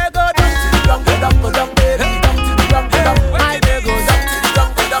 My girl go down to the ground, go down, baby. Down to the ground, go down. My girl go down to the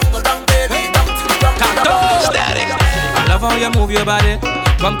ground, go down, baby. Down to the ground, go down. Static. I love how you move your body.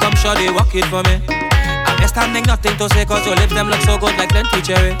 Come, shawty, walk it for me. I'm just standing, nothing to say, cause your lips them look so good like plenty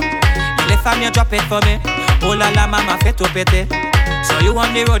cherry. You lift and you drop it for me. Oh la la, mama, fit to pity. So you on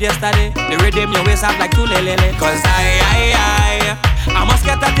the road yesterday. The rhythm your waist up like two lele. Cause I must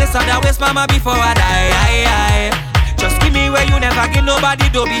get a taste of that waist, mama, before I die. Just give me where you never give nobody,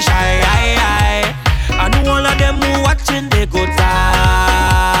 don't be shy. I know all of them who watching, they go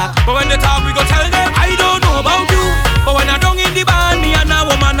talk. But when they talk, we go tell them, I don't know about you. But when I don't in the band, me and a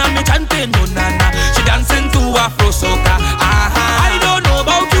woman and me chanting, no nana. She dancing to Afro soca. I don't know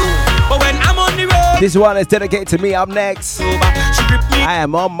about you. But when I'm on the road, this one is dedicated to me. Up next, I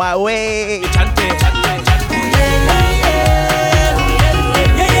am on my way.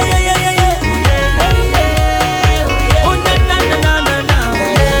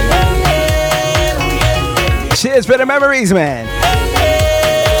 Cheers for the memories, man.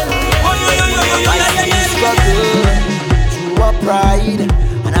 Through our pride,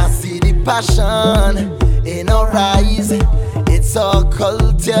 and I see the passion in our eyes. It's a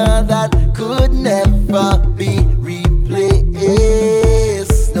culture that could never be replaced.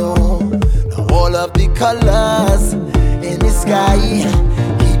 colors in the sky.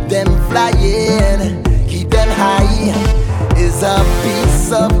 Keep them flying, keep them high. Is a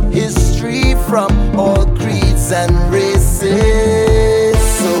piece of history from all creeds and races.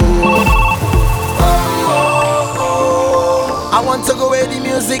 So I want to go where the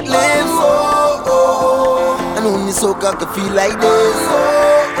music lives, and only soca could feel like this.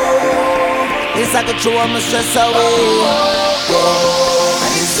 Yes, I could throw all my stress away.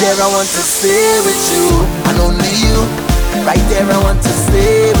 And it's there I want to stay with you, and only you. Right there I want to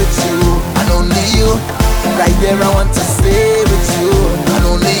stay with you, and only you. Right there I want to stay with you, and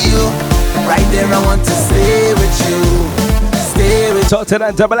only you. Right there I want to stay with you, stay with you. Talk to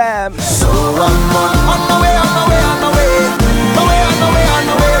that Double M. So I'm on my way, on my way, on my way, my way, on my way, on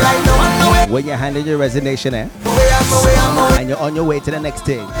my way, right now, on my way. When you're handling your resignation, On my way, on my way, on my way, and you're on your way to the next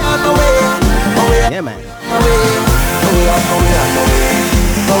thing. on my way, Yeah, man. on my way, on my way, on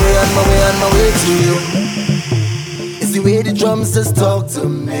my way, on my way, on my way to you. It's the way the drums just talk to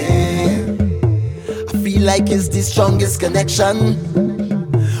me. I feel like it's the strongest connection,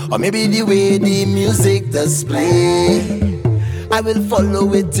 or maybe the way the music does play. I will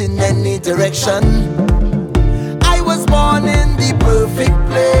follow it in any direction. I was born in the perfect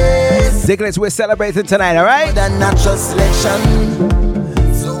place. Diglets, we're celebrating tonight, alright? The natural selection.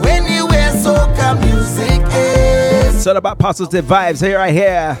 So when you wear soca music is, It's all about positive vibes here, right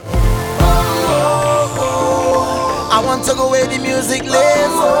here. I want to go where the music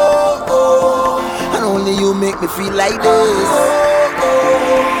lives. And only you make me feel like this.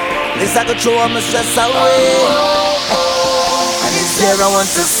 It's like I throw all my stress away. And it's there I want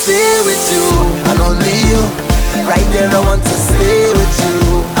to stay with you, and only you. Right there I want to stay with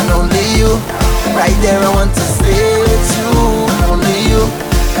you, and only you. Right there I want to stay with you, and only you.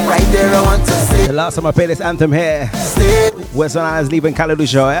 Right there I want to stay. The last time I play this anthem here, Western Islands leaving Kalaloo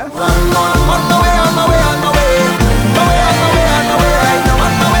show, yeah? On my way, on my way, on my way. My way, on my way, on my way, right now.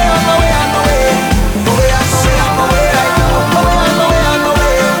 On my way, on my way, on my way. My way, on my way, on my way, right now. My way, on my way, on my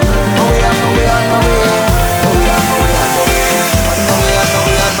way. My way, on my way, on my way. My way, on my way, on my way. On my way, on my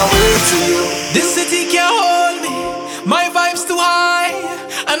way, on my way to you. This city can't hold me, my vibe's too high,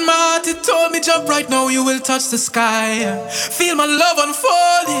 and my heart it told me jump right now, you will touch the sky. Feel my love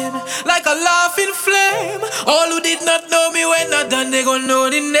unfolding like a laughing flame. All who did not know me when not done, they gon' know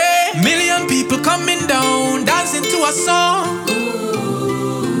the name. Million people coming down, dancing to a song.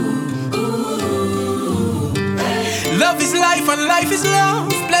 Love is life and life is love,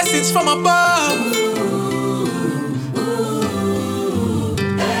 blessings from above.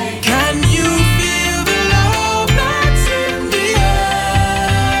 Can you feel the love that's in the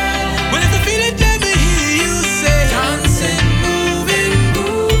air? Well, if you feel it, let me hear you say, dancing, moving,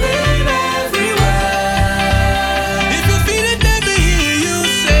 moving everywhere. If you feel it, let me hear you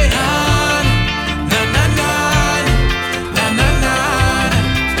say, na na na na na na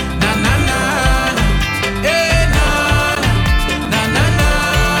na na na, eh na na na na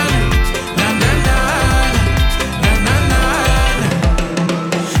na na na.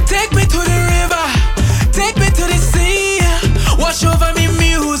 Take me to the river, take me to the sea. Wash over me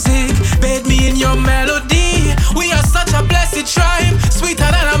music, bathe me in your melody. We are such a blessed tribe, sweeter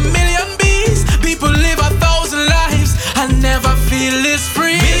than a million bees. People live 1,000 lives and never feel this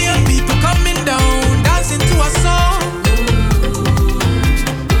free. Million people coming down, dancing to a song.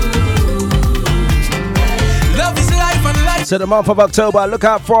 Love is life and life. So the month of October, look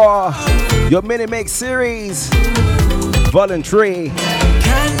out for your mini mix series, Voluntary.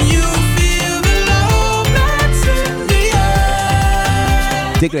 Can you feel the love that's in the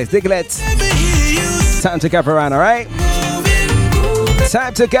air? Diglets. Let me hear you say, Time to gather around, alright?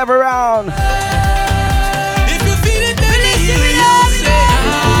 Time to gather around. if you feel it, let me hear you say,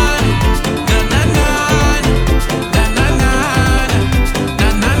 na na na na na na na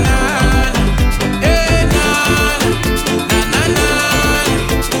na na, eh na na na na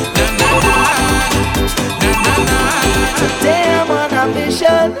na na na. Today I'm on a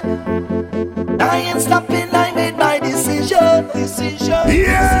mission. I ain't stopping, I made my decision. Today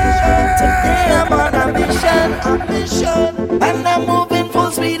I'm on a mission, and I'm moving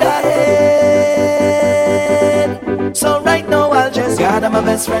full speed ahead. So right now I'll just gather my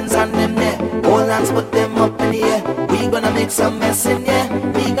best friends and them there. Hold hands, put them up in the air. We gonna make some mess in here.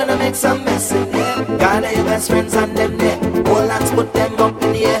 We gonna make some mess in here. Gather your best friends and them there. Hold hands, put them up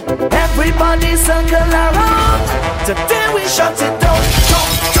in the air. Everybody circle around. Today we shut it down.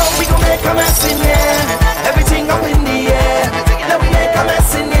 Jump, we gon' make a mess in here. Everything up in the air. Then we make a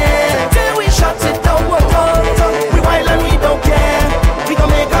mess in here. Today we shut it down. We wild and we don't care. We gon'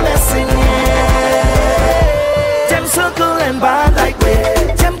 make a mess in here. Them circle and band like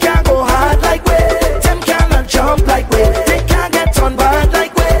way. Them can't go hard like way. Them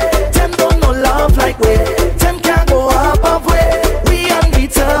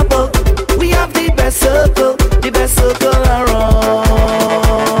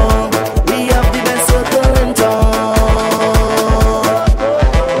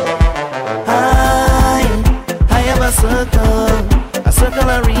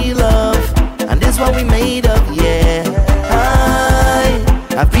a real love, and this what we made of, yeah.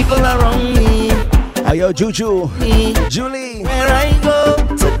 I have people around me. Hey, yo, Juju, Julie, where I go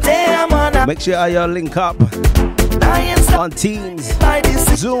today, I'm on a make sure you link up on Teams,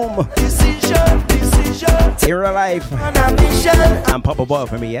 Zoom, in real life, and pop a bottle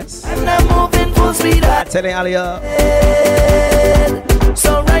for me, yes? And I'm moving full speed. Telling Alia.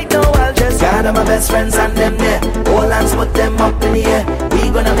 So right now I'll just gather my best friends and them there. All hands put them up in the air.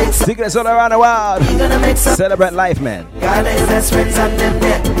 We gonna make secrets all around the world. We gonna make celebrate life, man. Gather his best friends and them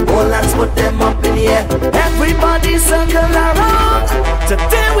there. All hands put them up in the air. Everybody circle around.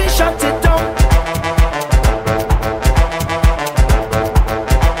 Today we shut it down.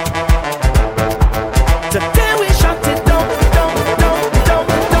 Today we shut it down.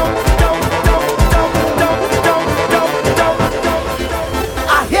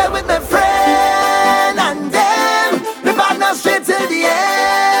 I here with my friend and them. We partner straight till the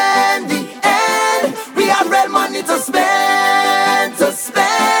end. We have real money to spend.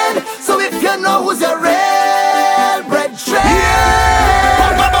 So if you know who's your real bread trade,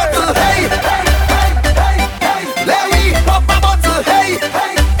 pop a bottle, hey, hey, hey, hey, hey. Let me pop a bottle, hey,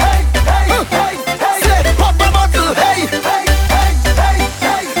 hey, hey, hey, hey, hey. Say pop a bottle, hey, hey, hey, hey,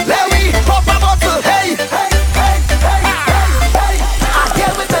 hey. Let me pop a bottle, hey, hey, hey, hey, hey, hey. I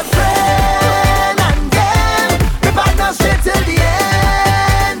here with my friend and them. We partner straight till the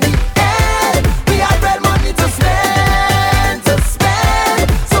end. We have real money to spend.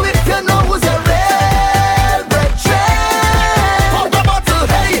 So if you know who's your real bread trade, pop a bottle,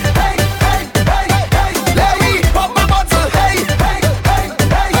 hey, hey, hey, hey, hey. Let me pop a bottle, hey, hey, hey,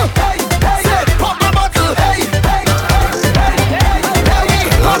 hey, hey, hey. Say pop a bottle, hey, hey, hey, hey, hey. Let me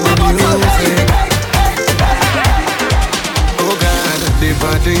pop a bottle, hey, hey, hey, hey. Oh God, the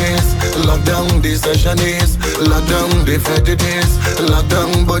party is locked down, the session is locked down, the fetish is locked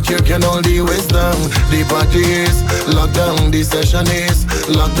down, but you can hold the waist down. The party is locked down, the session is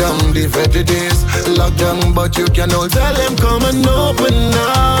locked down, the fetish is locked down, but you can hold. Tell them come and open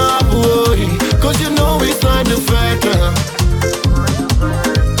up, boy, cause you know it's not the factor.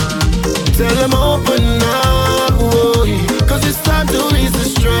 Tell them open up, boy, cause it's time to ease the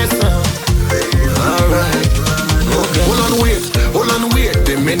stress. Alright, okay. Hold on, wait.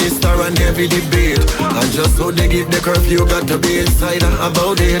 The minister and every debate, and just so they give the curfew, got to be inside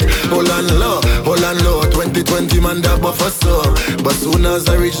about it. Hold on low. 2020 man that buffer so, but soon as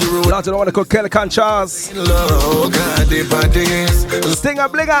I reach the road, I don't want to call Kelly Conchas. Oh God, the party is Stinger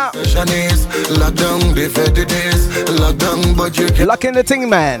Blinger. Session is locked down, the fetish is locked down, but you can lock in the thing,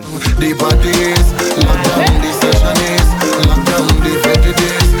 man. The party is locked down, the session is locked down, the fetish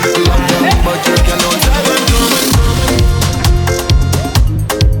is locked down, but you can hold.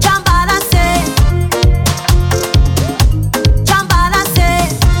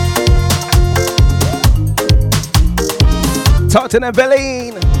 Talk to them,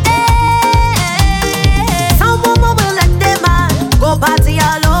 Beline. Some woman will let them man go party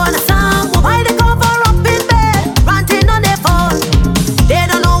alone. Some woman they cover up in bed, ranting on their phone. They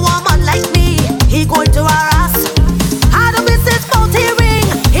don't know woman like me. He going to harass. How the business bout he ring,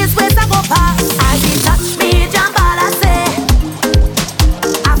 his waist I go past. As he touch me, Jambala say.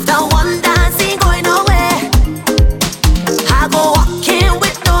 After one dance, he going away. I go walking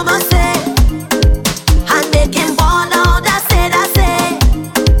with no mercy and make him born out.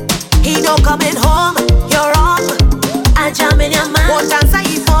 He don't coming home, you're wrong. I jam in your man. Won't dance on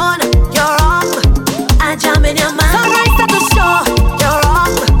your phone, you're wrong. I jam in your man. Sunrise at the shore, you're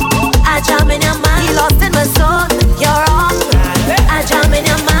wrong. I jam in your man. He lost in my soul, you're wrong. I jam in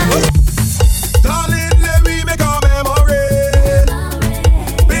your man. Darling, let me make a memory.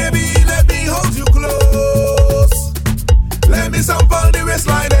 Baby, let me hold you close. Let me sample the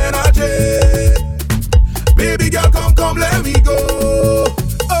waistline energy. Baby girl, come, let me go.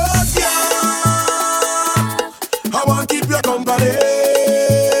 I want to keep your company,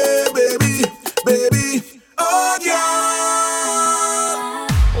 baby, oh yeah.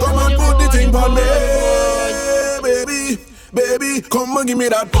 Come and put the thing on me, baby. Come and give me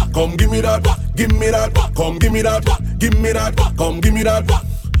that, come give me that, give me that, come give me that, give me that, come give me that.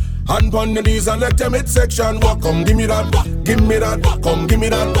 Hand on the knees and let your midsection walk. Come give me that, give me that, come give me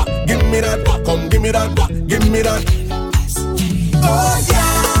that, give me that, come give me that, give me that. Oh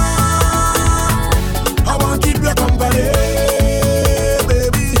yeah. I want to keep your company,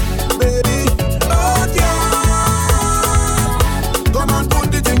 baby, oh yeah. Come and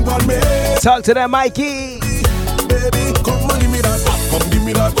put the thing on me. Talk to them, Mikey. Baby, come and give me that, come give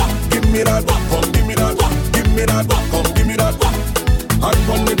me that, give me that, come give me that, give me that, come give me that. And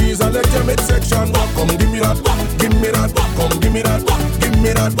on the knees and let your midsection walk. Come give me that, come give me that, come give me that, give give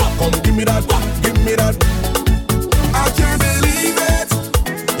me that, come give me that, give me that. I can't believe it.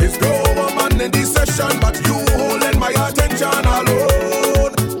 It's no woman in this session, but you holding my attention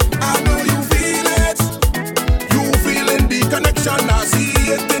alone. I know you feel it. You feeling the connection. I see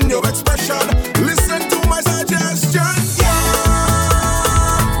it in your expression. Listen to my suggestion. Yeah,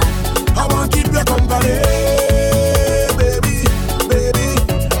 I want to keep you company.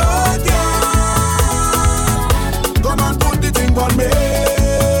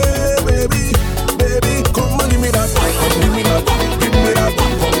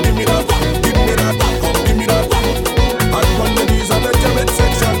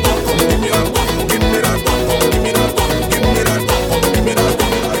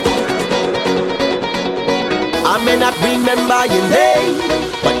 Remember your name,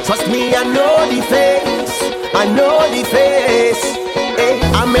 but trust me, I know the face. I know the face. Hey,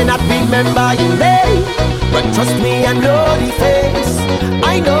 I may not remember your name, but trust me, I know the face.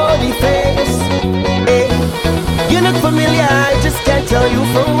 I know the face. Hey, you look familiar, I just can't tell you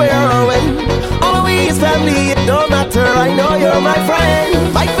from where or when. Always family, it don't matter. I know you're my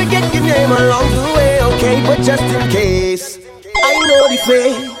friend. Might forget your name along the way, okay, but just in case, I know the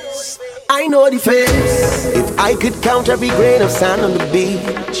face. I know the face. If I could count every grain of sand on the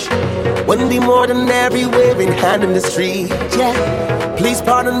beach, wouldn't be more than every waving hand in the street. Yeah, please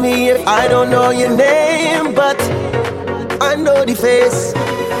pardon me if I don't know your name, but I know the face.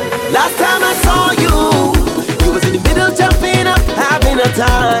 Last time I saw you, you was in the middle jumping up, having a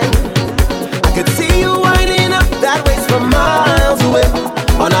time. I could see you winding up that waist from miles away.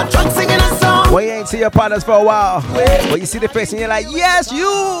 On our truck singing a song. Well, you ain't see your partners for a while, but you see the face and you're like, yes, you.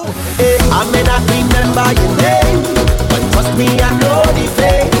 Hey, I may not remember your name, but trust me, I know the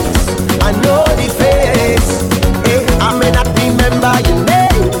face. I know the face. Hey, I may not remember your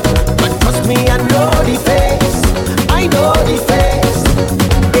name, but trust me, I know the face. I know the face.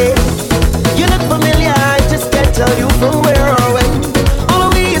 Hey, you look familiar, I just can't tell you from where or when. All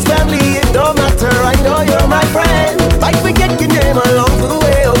of me is family, it don't matter. I know you're my friend. Might forget your name along the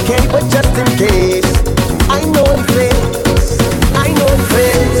way, okay, but just in case, I know the face. I know the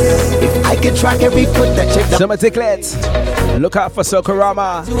face. If I could track every foot that checked Summer Ticklet. Look out for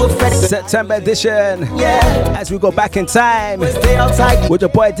Sokorama September edition. Yeah. As we go back in time with the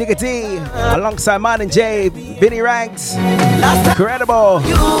boy Diggity alongside Martin J, Vinny Ranks, Incredible.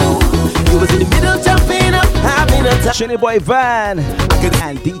 You was in the middle jumping up, having a time. Trini Boy Van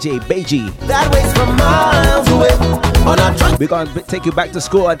and DJ Beji. That ways from miles away. On our truck. We're gonna take you back to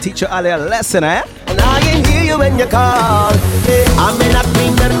school and teach you all a lesson, eh? And I can hear you when you call. Hey, I may not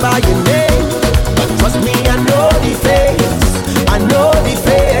remember your name, but trust me, I know the face. I know the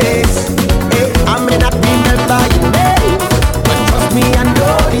face. Hey, I may not remember your name, but trust me, I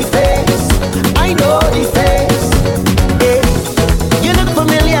know the face. I know the face. Hey, you look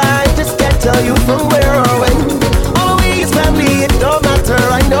familiar, I just can't tell you from where or when. Always family, it don't matter.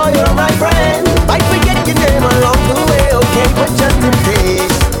 I know you're my friend. Might forget your name along the way, okay, but just in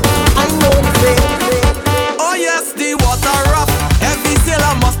case, I know the face. Oh yes, the water rough. Every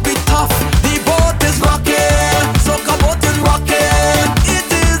sailor must be tough. The boat is rocking, soca boat is rocking. It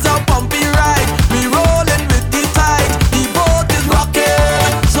is a bumpy ride. We rolling with the tide. The boat is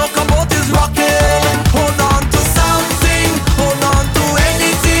rocking, soca boat is rocking. Hold on to something, hold on to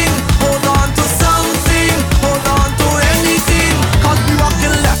anything. Hold on to something, hold on to anything. 'Cause we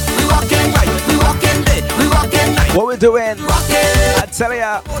rocking left, we rocking right, we rocking day, we rocking night. What we doing? Rocking. I tell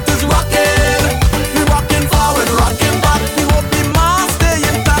ya. Boat is rocking. We rocking forward, rocking back. We hope the mast stay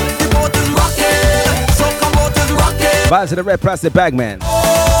intact. The boat is rocking. Soca boat is rocking. Vibes to the red plastic bag, man.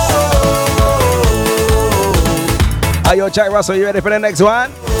 Are you Jack Russell? You ready for the next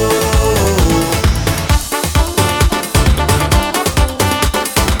one?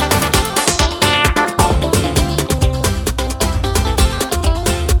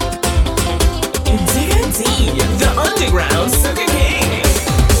 The underground Sugar King.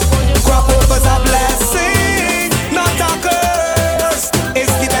 Crop over's a blessing, not a curse.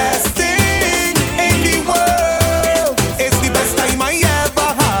 It's the best thing in the world. It's the best time I ever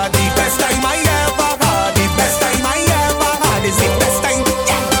had. The best time I ever had. The best time I ever had. Is the best time.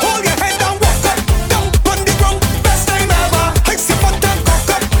 Yeah. Hold your head down, walk up, down on the ground. Best time ever. I see for them cock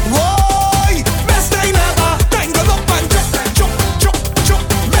up. Whoa, best time ever. Tangle up and jump.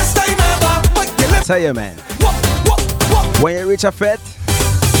 Best time ever. Tell you, man. When you reach a fete,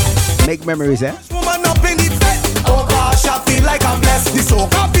 make memories, eh? Woman up in the bed. Oh gosh, I feel like I'm blessed. This whole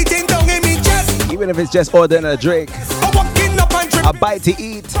coffee thing down in me chest. Even if it's just ordering a drink, I'm walking up and a bite to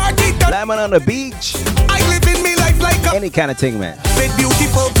eat, lemon on the beach, I live in me life like a any kind of thing, man. with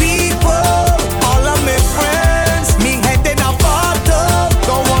beautiful people. All of my friends, me head in a bottle.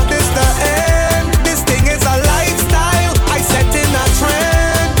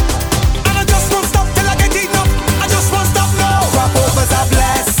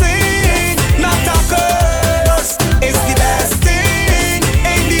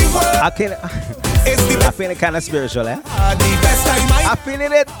 I feel it kind of spiritual, eh? I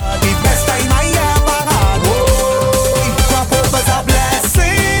feeling it. The best time I ever had. Whoa, crop up as a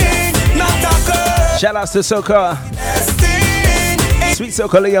blessing, not a curse. Shout outs to Soca. Sweet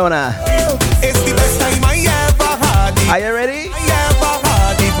Soca Leona. It's the best time I ever had. Are you ready? I ever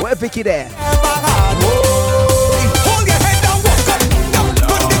had it. Where Vicky there? Ever had. Whoa, hold your head down, walk up, down,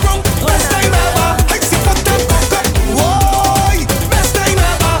 touch the ground. Best time ever. I see foot down, walk up. Whoa, best time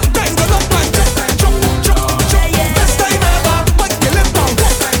ever. Dangle up and jump. Best time ever. Bite your lip down,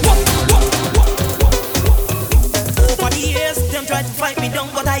 Over the years, them tried to fight me down,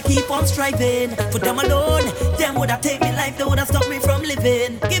 but I keep on striving. For them alone, them would have taken me life, they would have stopped me from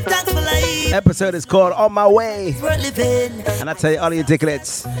living. Give thanks for life. Episode is called On My Way. For living. And I tell you, all you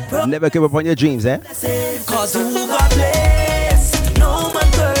dicklets, never give up on your dreams, eh? Cause who God bless, no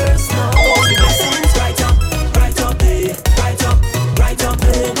man curse, no. All the blessings right up, eh, right up.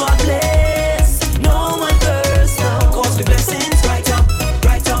 Who God bless, no man curse, no. Cause the blessings right up,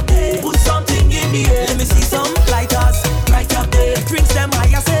 eh. Put something in the air, let me see some lighters, right up there. Drinks them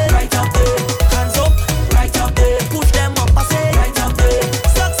high, I say, right up there. Hands up, right up there. Push them up, I say, right up there.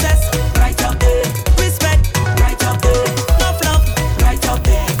 Success, right up there. Respect, right up there. Love, right up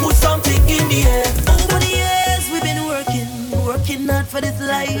there. Put something in the air. Over the years we've been working hard for this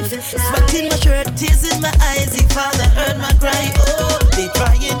life. Sweat in my shirt, tears in my eyes. The Father heard my cry. Oh, they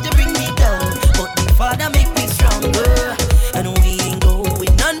trying to bring me down, but the Father make me stronger. And we ain't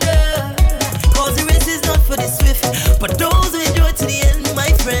going under. Cause the race is not for the swift, but those who enjoy to the end, my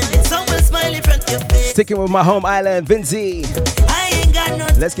friend. And someone smile in front of your face. Sticking with my home island, Vinci. I ain't got no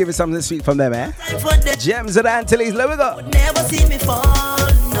Let's give it something sweet from them, eh? time for the Gems of the Antilles, let me go. never see me fall,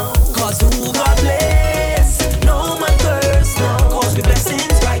 no. Cause who God bless, no man curse, no. Cause the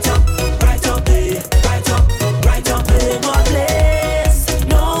blessings right up, eh, right up. Who God bless,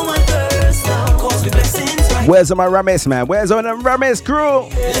 no man curse, no. Cause the blessings right up. Where's all my Rames, man? Where's all them Rames crew?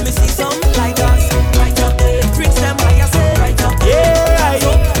 Let me see some lighters, right up there. Drinks them high, I say, right up there. Yeah, right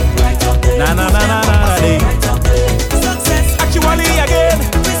up there. Na. Right up there. Success, Actually, again,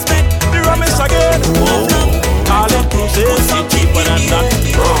 respect, the Rames again. All it proves is cheaper than that.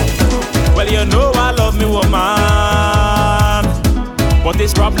 Well, you know I love me woman, but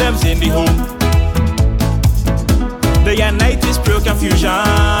there's problems in the home. Day and night is pure confusion,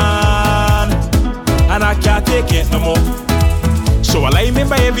 and I can't take it no more. So I lie me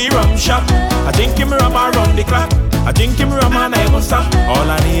by every rum shop. I think him rum around the clock. I think him rum and I won't stop. All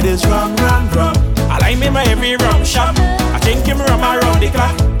I need is rum. I lie me by every rum shop. I think him rum around the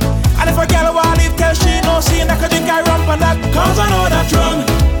clock. And if a girl want live tell she no see, I could drink I rum for that. Cause I know that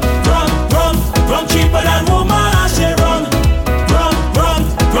rum cheaper than woman. I say rum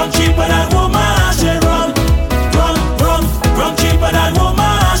cheaper than woman. I say rum cheaper than woman.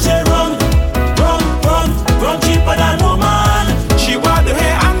 I say rum cheaper than woman. She want the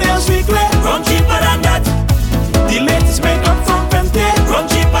hair and nails weekly. Rum cheaper than that. The latest makeup from Pente. Rum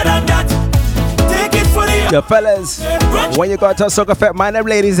cheaper than that. Take it for the Yo, fellas, when you go to a Soca Fest, mind them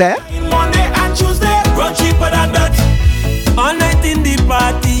ladies, eh? Monday and Tuesday. Rum cheaper than that. All night in the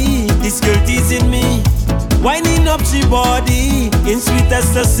party, this girl teasing me, winding up she body in sweet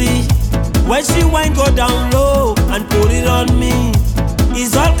ecstasy. When she wine go down low and put it on me,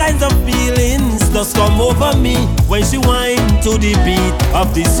 it's all kinds of feelings just come over me. When she whine to the beat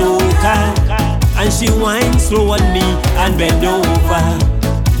of the soca, and she whine slow on me and bend over.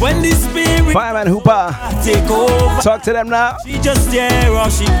 When the spirit Fireman Hooper, take over, talk to them now. she just stare or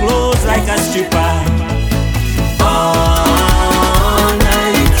she close like a stripper. All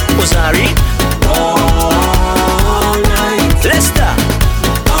night, Oh, sorry. all night. Lester.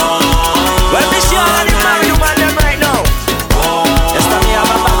 Well, me sure all the married woman them right now. Lester, me have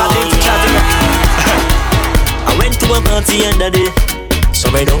a bag of things to chat to you. I went to a party the other day, so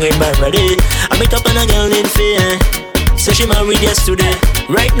I don't get back ready. I met up on a girl named Faye. Say she married yesterday.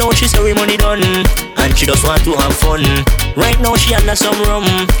 Right now she ceremony done, and she just want to have fun. Right now she under some rum.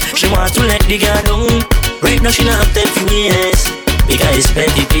 She want to let the girl down. Right now she not have time for years, because it's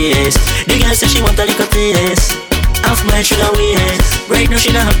petty pace. The girl say she want a little taste of my sugar waist. Right now she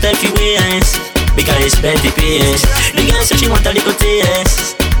not have time for waste, because it's petty pace. The girl say she want a little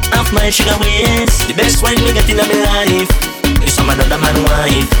taste of my sugar waist. The best wine me get in my life is some another man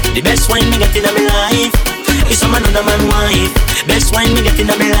wife. The best wine me get in my life is some another man wife. Best wine me get in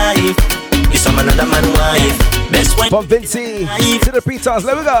my life is some another man wife. Best wine from Vinci to the pre-toss,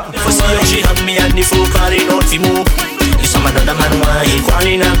 let me go. For see how she have me and the fool calling out to move. Is some another man wife.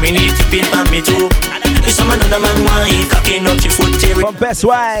 Calling up me need to pin on me too. Is some another man wife. Cocking up your foot tearing. From Best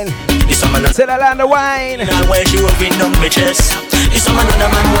Wine, is some another. say that land of wine. Now where she rubbing down my chest. Is some another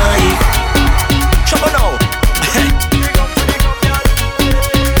man wife.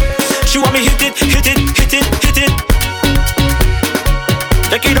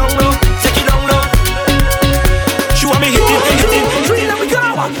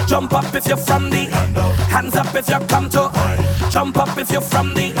 Jump up if you're from the hands up if you come to. Jump up if you're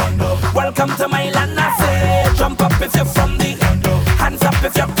from the welcome to my land. I say jump up if you're from the hands up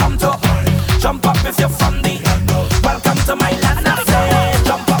if you come to. Jump up if you're from the welcome to my land. I say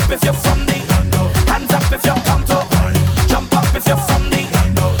jump up if you're from the hands up if you come to. Jump up if you're from the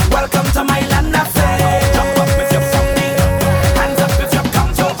welcome to my land. I say jump up if you're from the hands up if you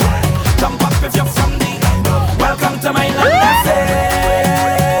come to. Jump up if you're from the welcome to my land. I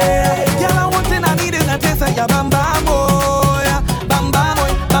say girl, I want and I need it. I taste of your bam bam boy, bam bam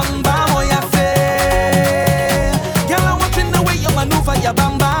boy, bam bam boy. I say girl, I want in the way you maneuver your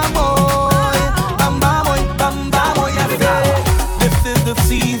bam bam boy, bam bam boy, bam bam boy. I say this is the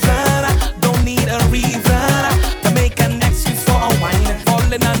season. Don't need a reason to make an excuse for a wine.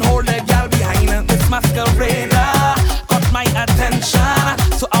 Falling and hold a girl behind this masquerader caught my attention.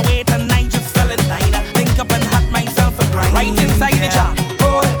 So I wait and I just fell in line. Think up and had myself a grind. Right inside the jar,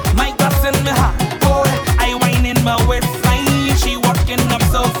 boy, my glass in my heart, boy. I wine in my waistline. She walking up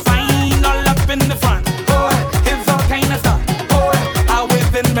so fine, all up in the front, boy. It's all kind of stuff, boy. I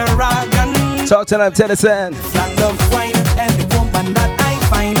within my ragan. Talk to them, Tennyson. Land of wine and the woman that I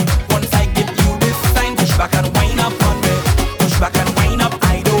find. Once I give you this sign, push back and wine up on me. Push back and wine up,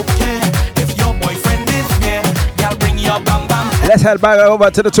 I don't care if your boyfriend is here. Girl, bring your bam bam. Let's head back over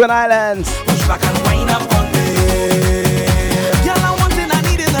to the Twin Islands. Push back and wine up on me. Girl, I want it, I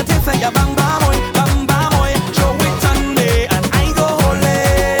need it, I taste of your bam bam boy, bam bam boy. Show it on me and I go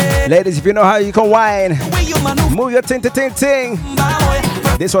holy. Ladies, if you know how you can whine, Way you maneuver, move your ting to ting ting. bam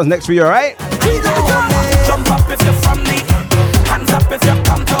boy. This one's next for you, alright? Jump up if you're from the hands up if you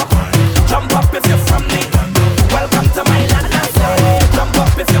come to. Jump up if you're from the welcome to my land. I say jump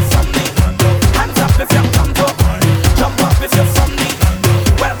up if you're from the hands up if you come to. Jump up if you're from the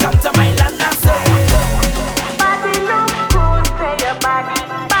welcome to my land. I say body look good, say your body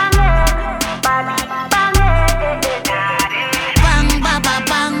bang it, body bang it. Bang ba ba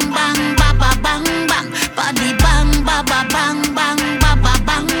bang bang ba ba bang bang. Body bang ba ba bang bang ba ba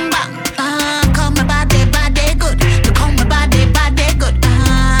bang bang. Call me body good. You call me body good.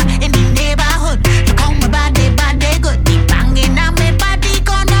 In the neighborhood, you call me body good. The banging on me body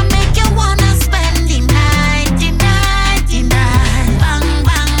gonna make you wanna spend the night. Bang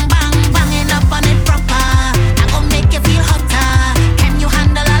bang bang banging up on it proper. I gon' make you feel hotter. Can you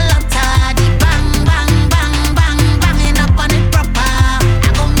handle a lotter? The bang bang bang bang banging up on it proper. I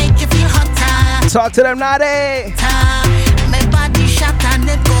gon' make you feel hotter. Talk to them, Nadi. My body shot and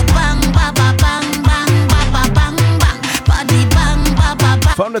it go bang ba ba bang bang ba ba bang bang. Body bang ba ba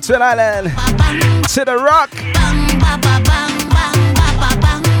bang From the Twin Island bang to the Rock. bang ba ba bang bang ba ba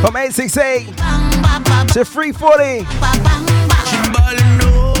bang From 868 bang ba ba to 340. ba bang bang. She ballin'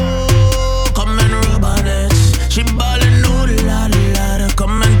 no, come and rub on it. She ballin' no, la la,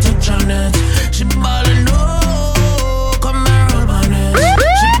 come and touch on it. She ballin' no, come and rub on it.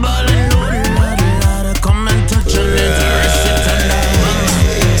 She ballin' no, la la, come and touch on it. Rest it and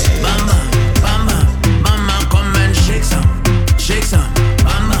bam bam, bam bam, come and shake some,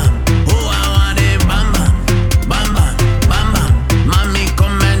 bam bam. Oh, I want it, bam bam, bam bam, mommy,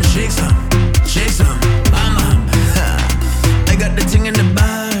 come and shake some, bam bam. I got the thing in the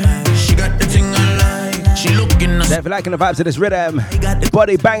bag, she got the thing I like. She looking at Definitely liking the vibes of this rhythm.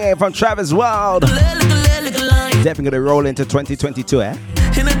 Body banging from Travis Wild. Definitely gonna roll into 2022, eh?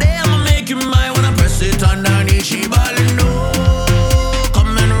 in a day I'ma make you mine when I press it underneath. She ballin' no,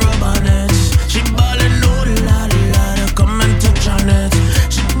 come and rub on it. She ballin' no, la la, come and touch on it.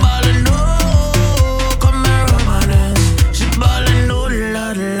 She ballin' no, come and rub on it. She ballin' no,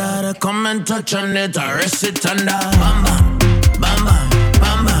 la la, come and touch on it. I rest it under. Bam bam, bam bam,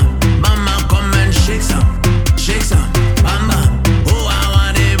 bam bam, bam bam, come and shake some, bam bam. Oh, I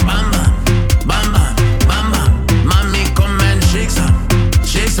want it, bam bam, bam bam, bam bam. Mommy, come and shake some,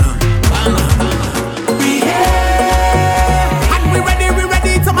 bam bam. We here and we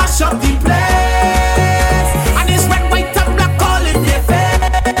ready to mash up the place. And it's red, white and black all in the face.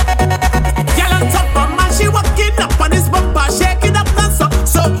 Girl on top of man, she walking up on his bumper, shaking up non-stop.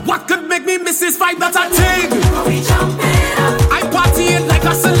 So what could make me miss this vibe that I take? We jumping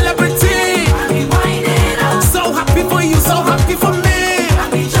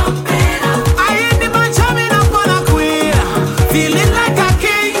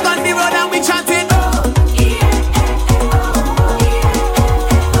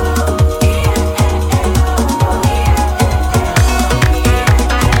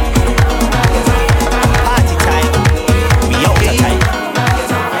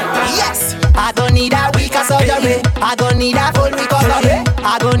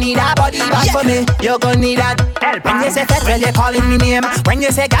me, you gon' need that help. When you say fat, well you calling me name. When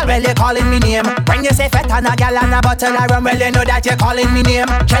you say gal, well you calling me name. When you say fat and a gal and a bottle of rum, well you know that you calling me name.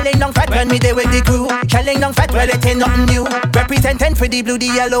 Shelling down fat when me there with the crew. Shelling down fat, well it ain't nothing new. Representing for the blue,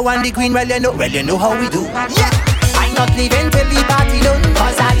 the yellow and the green, well you know how we do. Yeah, I'm not leaving till the party done,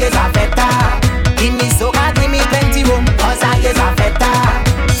 cause I is a feta. Give me soca, give me plenty room, cause I is a feta.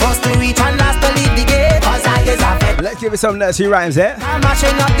 First to reach and last to leave the gate, cause I is a feta. Let's give it some nursery rhymes, eh? I'm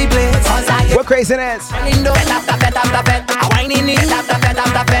mashing up the place, cause I is what craziness? Feta after feta after feta, I whining it after feta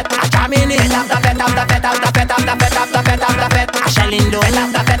after feta, I jamming it after feta after feta after feta after feta after feta after feta, I shelling down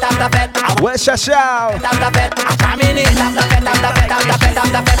after feta after feta. Where's Shasha? After feta, I jamming it after feta after feta after feta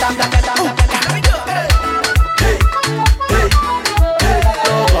after feta after feta after feta.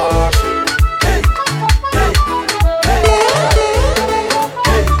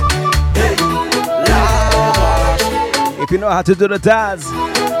 If you know how to do the dance,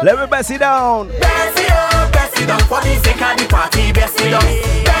 let me best it down. Best it down for the sake of the party. Best it down,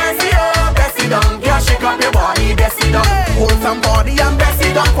 best it down. Girl, shake up your body. Best it down, hold somebody and best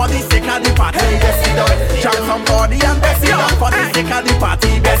it down for the sake of the party. Best it down, jump somebody and best it down for the sake of the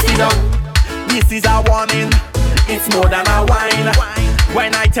party. Best it down. This is a warning. It's more than a wine.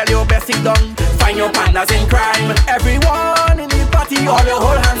 When I tell you best it down, find your partners in crime. Everyone in the party, all your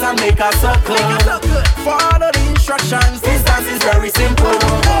hold hands and make a circle. Follow the instructions. This dance is very simple.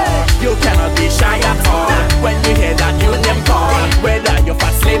 You cannot be shy at all when you hear that new name call. Whether you're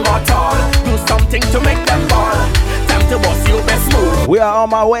fat, slim or tall, do something to make them fall. Time to bust you best move. We are on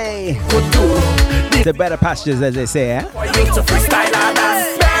my way to better pastures, as they say, eh? For you to freestyle and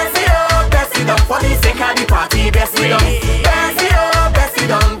dance. Best it up for the sake of the party. Best it up, best it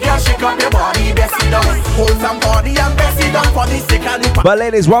up. Girl, shake up your body. Best it up, hold somebody and best it up for the sake of the party. But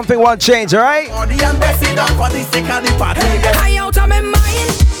ladies, one thing won't change, alright? Body and best it up for the sake of the party. I out of my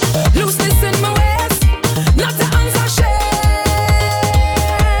mind, looseness in my waist, not to answer shame.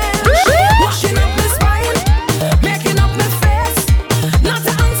 Washing up my spine, making up my face, not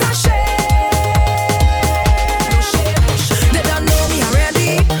to answer shame. They don't know me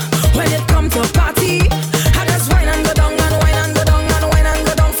already. When it come to party, I just whine and go down and whine and go down and whine and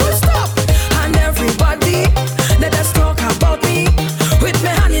go down. Full stop. And everybody, they just talk about me with my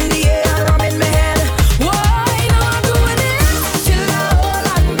hand in the air and rubbing my head. Why not doing it till I hold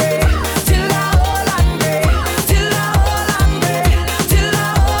and break, till I hold and break, till I hold and break, till I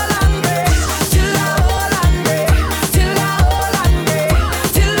hold and break, till I hold and break, till I hold and break,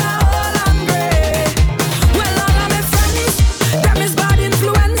 till I hold and break. Well, all of my friends, them is bad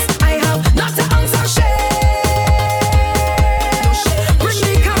influence. I have not to answer shame. Bring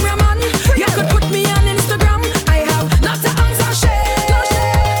the cameraman, you could put me on Instagram. I have not to answer shame.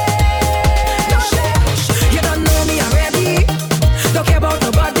 You don't know me already. Don't care about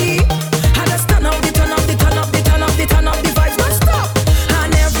nobody. I just turn up the turn up the turn up the turn up the turn up the vibes non stop.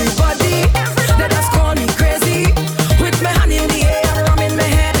 And everybody, they just call me crazy with my hand in the air and rum in my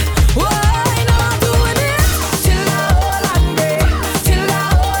head. Why not doing it till I hold and break, till I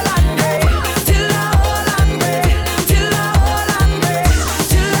hold and break, till I hold and break, till I hold and break,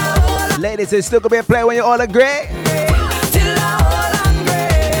 till I hold and Ladies, it's still gonna be a play when you all agree. till I hold and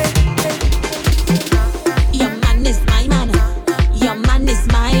break. Your man is my man. Your man is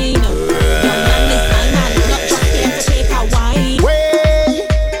mine. Your man is my man. Not just here to take a wine.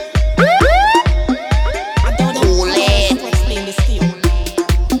 I don't know how to explain this to you.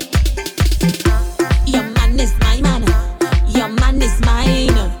 Your man is my man. Your man is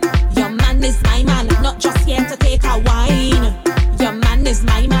mine. Your man is my man. Not just here to take a wine. Your man is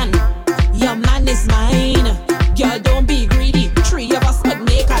my man. Your man is mine. Girl, don't be greedy. Three of us could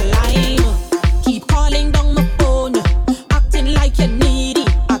make a line. Keep calling down my phone, acting like you're needy.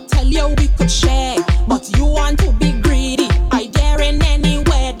 I tell you we could share, but you want to be greedy. I dare in any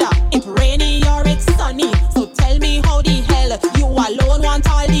weather, if rainy or it's sunny. So tell me how the hell you alone want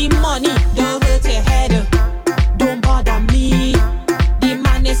all the money. Don't hurt your head, don't bother me. The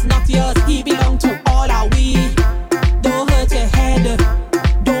man is not yours, he belong to all of we. Don't hurt your head,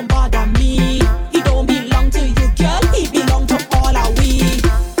 don't bother me. He don't belong to you, girl, he belong to all of we.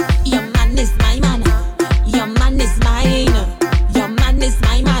 Your man is my man, your man is mine. Your man is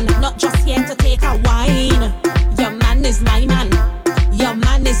my man, not just here to take a wine. Your man is my man, your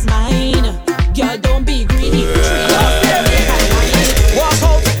man is mine. Girl, don't be greedy. Walk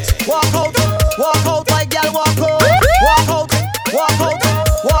out, walk out, walk out, my girl, walk out. Walk out, walk out,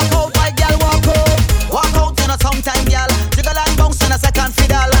 walk out, my girl, walk out. Walk out, you know, sometime, girl. Jiggle and bounce in a second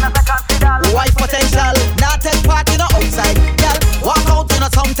fiddle. Wife potential, not take part in the outside, girl. Walk out, you know,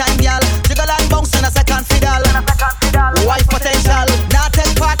 sometime, girl. Jiggle and bounce in a second fiddle. Wife potential, not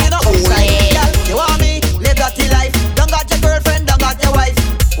take part in the outside, girl.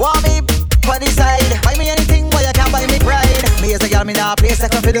 nah play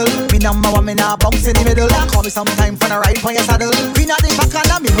second fiddle. Me number one, me nah bounce in the middle. Call me sometime for the ride for your saddle. Queen of the back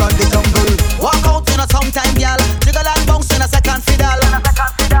and me run the jungle. Walk out in a sometime, girl. Jiggle and bounce in a second fiddle.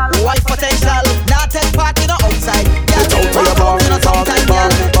 Wife potential, nah take part in a outside. Walk out in a sometime, girl.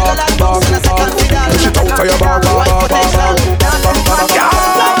 Jiggle and bounce in a second fiddle. Wife potential.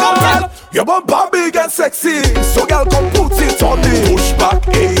 Your bumper big and sexy, so girl come put it on me. Push back,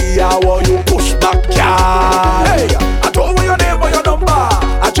 hey, I want you push back, yeah. Hey, I don't want your name or your number,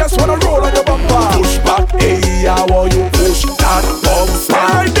 I just wanna roll on your bumper. Push back, hey, I want you push that bumper.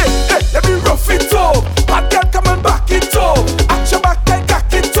 Right there, hey, let me rough it up. Bad girl come and back it up. At your back and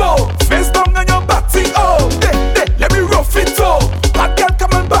cock it up. Face down and your body up. Hey, hey, let me rough it up. Bad girl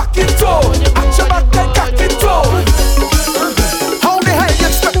come and back it up. At your back and cock it up. How the hell you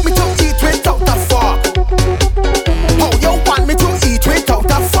expect me to eat without a fork? How you want me to eat without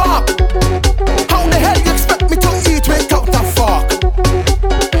a fork? How the hell you expect me to eat without a fork?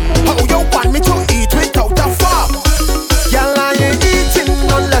 How you want me to eat without a fork? Girl, I ain't eating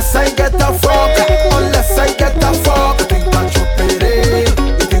unless I get a fork. Unless I get a fork. You think that you pay?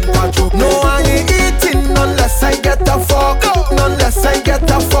 You think that you pay? No, I ain't eating unless I get a fork. Unless I get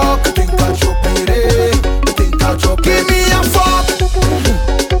a fork. You think that you pay? You think that you pay? Give me a fork.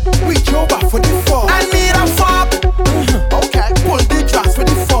 Reach over for the fork. I need a fork. Okay, pull the dress for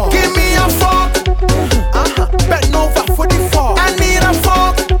the fork. Give me a fork. Bend over for the fork. I need a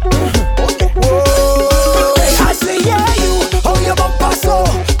fork. Okay. Whoa. I say yeah, you. How you bumper so?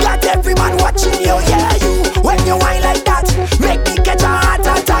 Got everyone watching you. Yeah, you. When you whine like that, make me catch a heart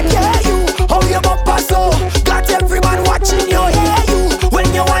attack. Yeah, you. How you bumper so? Got everyone watching you. Yeah, you. When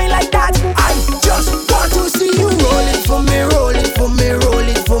you whine like that, I just want to see you roll it for me, roll it for me, roll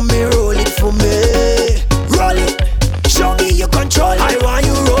it for me, roll it for me. Roll it, show me you control it. I want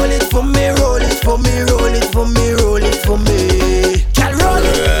you roll it for me, roll it for me, roll it for me, roll it for me. Can roll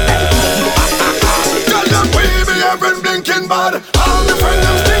it. Tell them we be every blinking bad. All the friends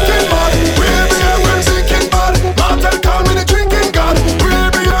them stinking bad. We be every thinking bad. Martel call me the drinking god. We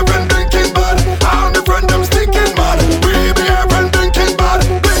be every blinking bad. All the friends them stinking bad. We be every blinking bad,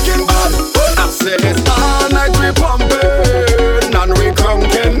 blinking bad. I say it's all night we pumping and we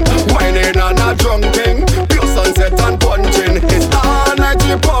crunking, whining and a drunking, pure sunset and punching. It's all night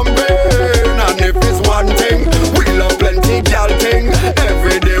we pumping, and if it's one thing, we love plenty gal thing.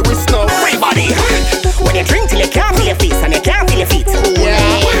 Every day we snow. Everybody, when you drink till you can't feel your feet and you can't feel your feet. Yeah.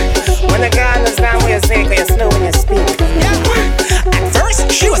 When the girl is down with you say, cause you're slow when you speak. At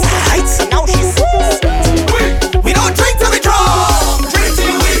first, she was hot, so now she's sweet. We don't drink till we drunk. Drink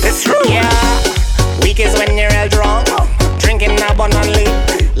till we. It's true. Yeah. Weak is when you're real drunk. Drinking abundantly.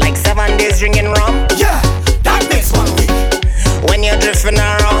 Like 7 days drinking rum. Yeah, that makes 1 week. When you're drifting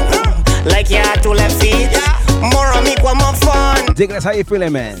around. Like you had 2 left feet. More on me, more fun. Dig, that's how you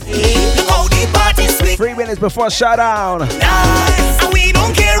feeling, man. Look how the party's sweet. 3 minutes before shutdown. Nice. And we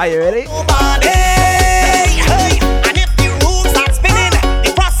don't care. Are you ready? Nobody. Hey. And if the rules start spinning,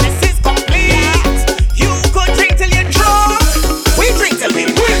 the process is complete. You could drink till you're drunk. We drink till we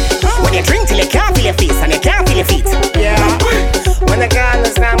win. When you drink till you can't feel your feet and you can't feel your feet. Yeah. When the girl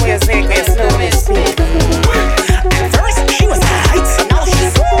is down with you say, cause you're slow and speak. At first, she was hot, so now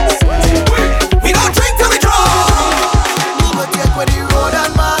she's sweet. We don't drink till we drunk. We go take with the road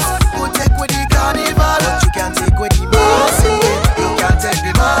and mass. Go take with the carnival. But you can't take with the mass in way. You can't take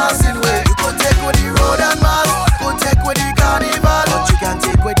the mass in way. You go take with the road and mass. Go take with the carnival. But you can't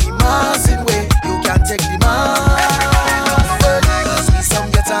take with the mass in way. You can't take the mass. See some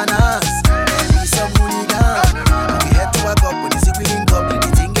get on us. See some hooligan. We head to a cup when the sick we link up. The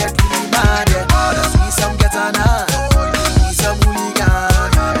thing get really mad. See some get on us. See some hooligan.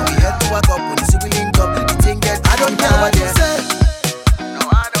 We head to a cup when the sick we link up. The thing get I don't care what you say. No,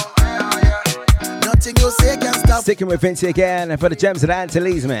 I don't care. Nothing you say can stop. Sticking with Vinci again for the gems of the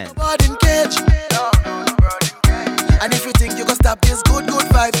Antilles, man. Birding cage. And if you think you can stop this good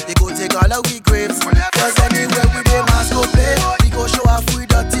vibe, they go take all our weak grapes. Cause anywhere we go, mask go play. We go show off with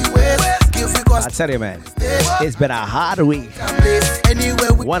dirty ways. Give we cost. I tell you, man, it's been a hard week.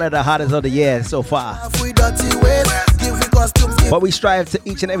 Anywhere we One of the hottest of the year so far. with dirty ways. Give we costumes. But we strive to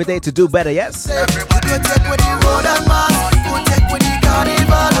each and every day to do better, yes? You go take with the road and mass. You go take with the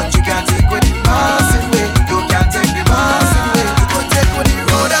carnival. But you can't take with the massive way. You can't take the massive way. You go take with the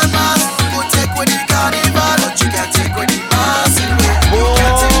road and mass. You go take with the carnival. But you can't take with the massive way. You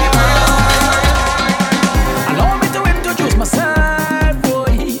can't take the Allow me to introduce myself,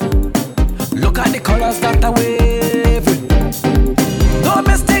 boy. Look at the colors that are waving. Don't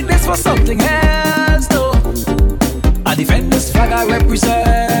mistake this for something else, no. I defend this flag I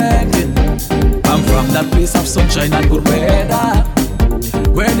represent. I'm from that place of sunshine and good weather.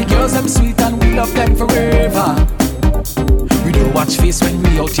 Where the girls them sweet and we love them forever. We don't watch face when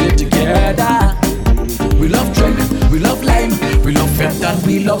we out here together. We love drink, we love lime, we love fat and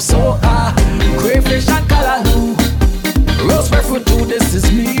we love soda. Crayfish and callaloo, rosemary fruit too. This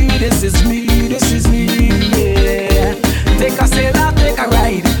is me, this is me, this is me, yeah. Take a sailor, take a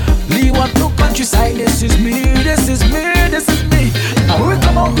ride, leave one to countryside. This is me, this is me, this is me. Now we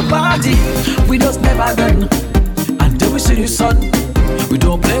come out to party, we just never done until we see the sun. We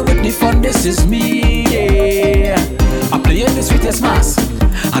don't play with the fun, this is me, yeah. I play in the sweetest mass,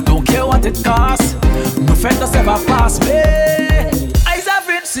 I don't care what it costs. No friend does ever pass me. Eyes are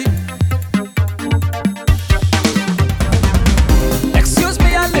Vinci. Excuse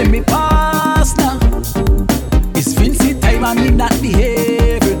me and let me pass now. It's Vinci time and me not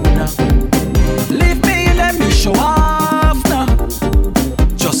behaving now. Leave me, let me show off now.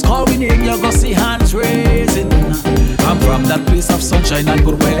 Just call me name, you go see hands raising now. I'm from that place of sunshine and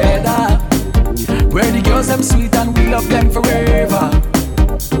good weather, where the girls them sweet and we love them forever.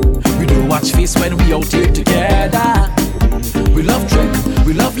 We don't watch face when we out here together. We love drink,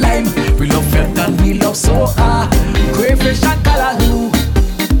 we love lime, we love fat and we love soda. Crayfish and callaloo,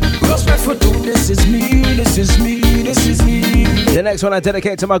 rosemary fruit too. This is me, this is me, this is me. The next one I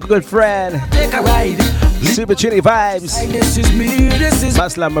dedicate to my good friend. Take a ride. Super Chitty Vibes. This is me, this is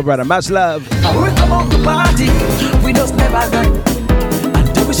much love, my brother, much love. We come out to party, we just never done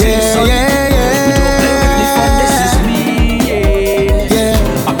until we see the sun. We don't play with the fun. This is me,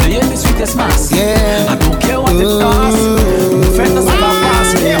 yeah. I play in the sweetest mass. I don't care what it costs. No friend does ever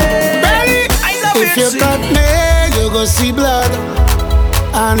pass me. If you cut me, you go see blood.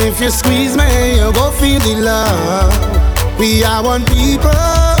 And if you squeeze me, you go feel the love. We are one people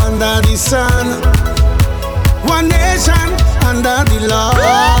under the sun, one nation under the law.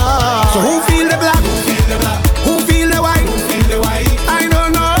 So who feel the black? Who feel the white? I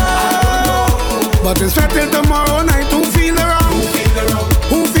don't know. But it's set till tomorrow night. Who feel the wrong?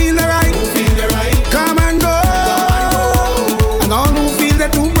 Who feel the right? Come and go. And all who feel the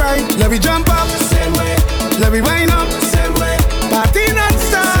too bright, let me jump up, let me wind up, party not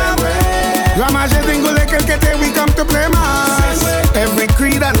stop. Ramage tingle like el que te, we come to play mass. Every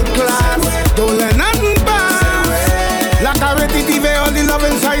creed and class, don't let nothing pass. Like a repetitive, all the love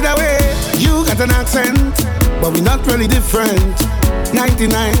inside away. You got an accent, but we not really different.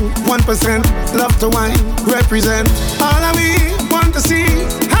 99, 1% love to wine, represent all that we want to see.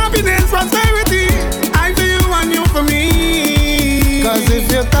 Happiness, prosperity, I for you and you for me. Cause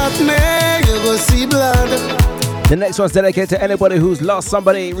if you cut me, you go see blood. The next one's dedicated to anybody who's lost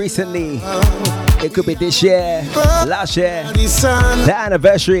somebody recently. It could be this year, last year, the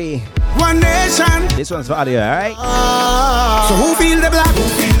anniversary. One nation. This one's for audio, alright? So who feel the black?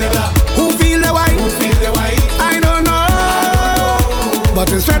 Who feel the white? I don't know.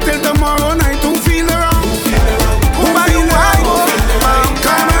 But it's set till tomorrow night. Who feel the wrong? Who feel the right?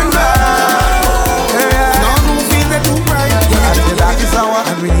 Come and go. Now who feel the too bright? The dark is hour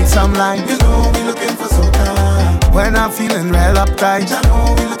and we need some light. You know we looking for some time. When I'm feeling real uptight, you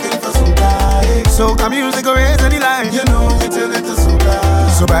know we looking for some time. Soca music will raise any line. You know we tell it to soca.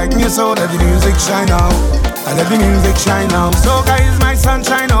 So brighten your soul, let the music shine out. I let the music shine out. Soca is my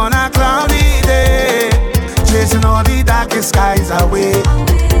sunshine on a cloudy day, chasing all the darkest skies away.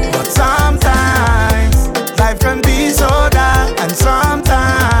 But sometimes life can be so dark, and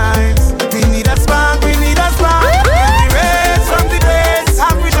sometimes we need a spark, we need a spark. And the race from the place,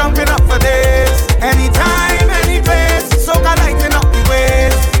 have we jumping up for days. Anytime, any place, soca lighting up the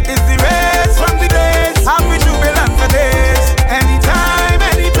ways. It's the race from the days, have we jubilant for days. Anytime,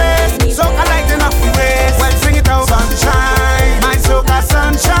 any place, soca lighting up the ways. Well, sing it out, sunshine, my soca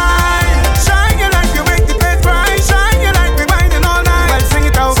sunshine. Shine your light, you make the place bright. Shine your light, we winding all night. Well, sing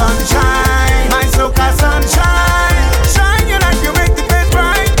it out, sunshine, my soca sunshine. Shine your light, you make the place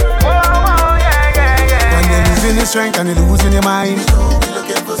bright. Oh, oh, yeah, yeah, yeah. When you're losing your strength and you're losing your mind, you know we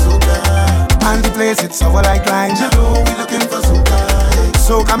looking for soca. And the place it's over like lines. You know we looking for soca.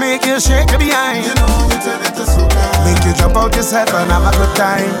 Soca make you shake your behind. You know we tell it to soca. Make you jump out yourself and have a good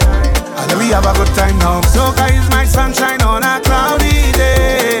time. And we have a good time now. Soca is my sunshine on a cloudy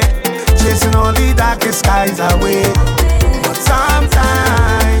day, chasing all the darkest skies away. But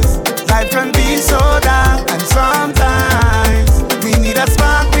sometimes life can be so dark, and sometimes we need a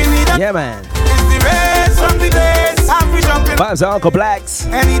spark, we need a... Yeah, man. It's the race from the days, have we jumping Vibes are Uncle Blacks.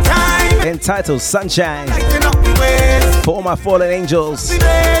 anytime. Entitled Sunshine. Lighting up the ways. For all my fallen angels. The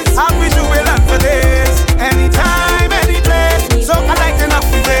days, have we jubilant for days. Anytime, any place, soca lighting up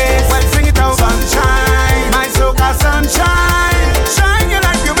the ways. Well, sing it out, sunshine, my soca sunshine. Shine your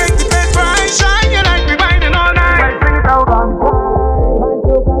light, you make the place bright. Shine your light, we winding all night. Well, sing it out, sunshine.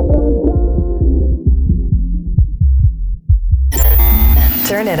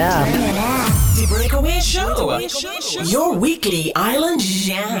 Your weekly island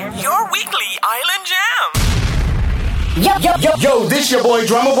jam. Your weekly island jam. Yo, this your boy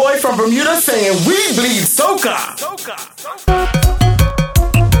Drummer Boy from Bermuda saying we bleed soca.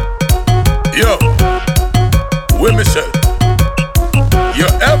 Yo, wait Michelle. You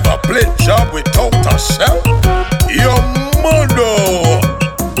ever played job with Tota Shell? Your mother.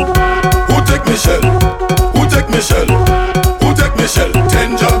 Who take Michelle? Who take Michelle? Who take Michelle?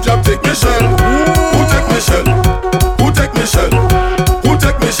 10 job take Michelle. Who take Michelle? Who take Michelle? Who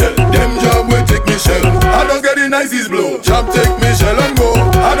take Michelle? Them job will take Michelle. I don't get the nicest blow. Job take Michelle and go.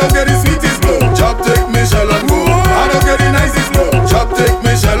 I don't get the sweetest blow. Job take Michelle and go. I don't get the nicest blow. Job take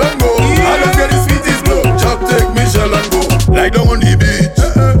Michelle and go. I don't get the sweetest blow. Job take Michelle and go. Like down on the beach,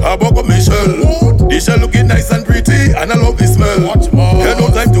 I buck up Michelle. The shell looking nice and pretty, and I love the smell. There's no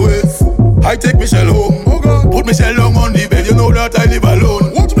time to waste. I take Michelle home. Put Michelle down on the bed. You know that I live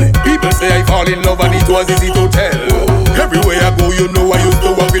alone. Watch me. People say I fall in love and it was easy to tell. Everywhere I go, you know I used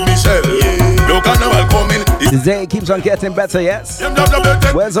to walk with Michelle. No carnival coming. The day keeps on getting better, yes?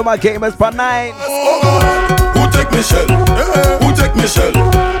 Where's all my gamers per night? Who take Michelle? Who take Michelle?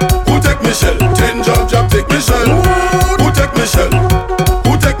 Who take Michelle? 10 job take Michelle. Who take Michelle?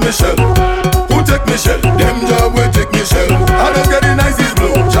 Who take Michelle? Who take Michelle? Them job will take Michelle. I don't get the nicest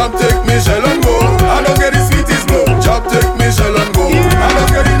blow. Job take Michelle and go. I don't get the sweetest blow. Job take Michelle and go. I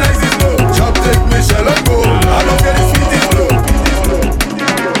don't get the nicest blow. Job take Michelle and go. I don't get the sweetest blow.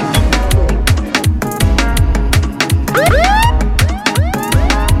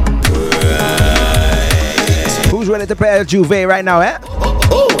 Who's ready to play a Juve right now, eh? The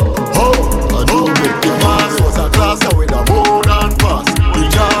mass was a class with a more than pass. The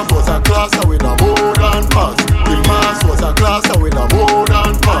jam was a class with a more than pass. The mass was a class with a more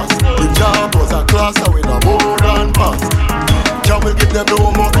than pass. The jam was a class with a more than pass. Jam will give them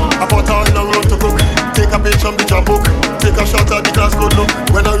no more. I put all the room to cook. Take a page from the jam book. Take a shot at the class good look.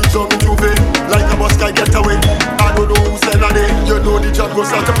 When I reach on the Juve, like a bus guy get away. I don't know who said that day. You know the jam go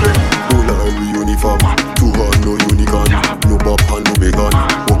start to play. No line uniform, too hard no unicorn. No bop and no bacon.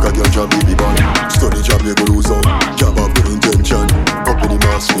 Walk a girl jam baby band. Study job you go lose on. Job up with intention. Up in the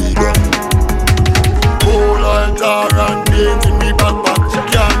mass we got. Whole altar and paint in me backpack.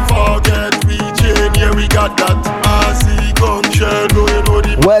 Can't forget we chain, yeah we got that. I see gunshot, no you know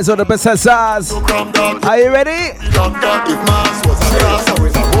the. Where's all the possessors? Are you ready? If mass was a class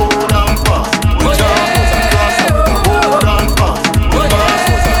with a hold and pass. The jam was a class with a hold and pass. The mass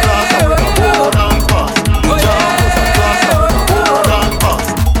was a class with a hold and pass. The jam was a class with a hold and pass.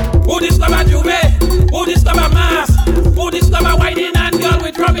 Who discovered Juve? Who discovered mass? Who discovered whining and girl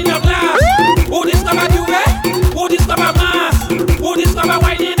with rum in your glass? Who discovered Juve? Who discovered mass? Who discovered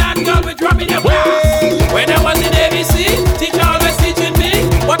whining and girl with rum in your glass? When I was in ABC, teacher always teaching me,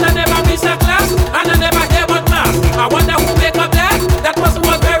 but I never miss a class and I never hear what mass. I wonder who make up that? That person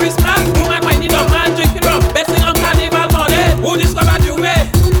was very smart. Woman whining up man drinking rum, betting on carnival money. Who discovered Juve?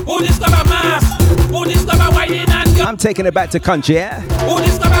 Who discovered mass? Who discovered whining and girl? I'm taking it back to country, yeah? Who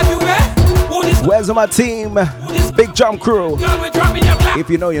discovered Juve? Where's all my team? Big Jump Crew. If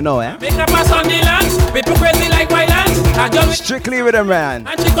you know, you know, eh? Make a pass on the lands. People crazy like violence. Strictly Rhythm, man.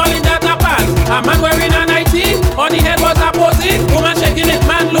 And she calling that a pass. A man wearing a 90. On the head was a posy. Woman shaking it,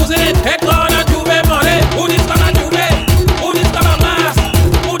 man losing it. Head gone and Juve money. Who discovered Juve? Who discovered mass?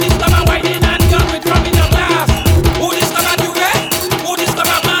 Who discovered whining and girl with rum in your glass? Who discovered Juve? Who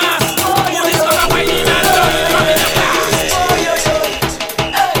discovered mass? Who discovered whining and girl with rum in your glass?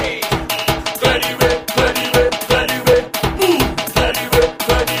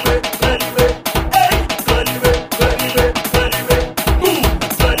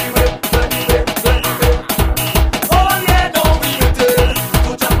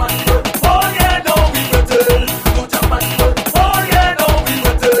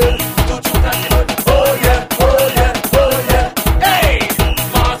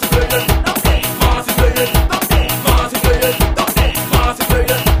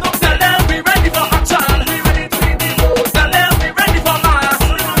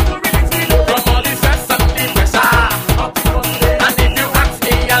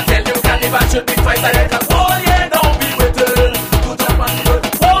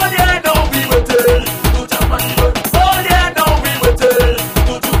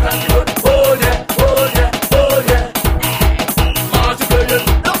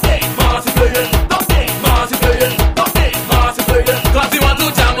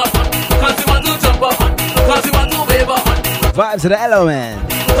 Vibes to the element.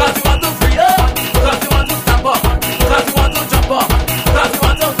 Cause you want to free up, cause you want to stamp up, cause you want to jump up, cause you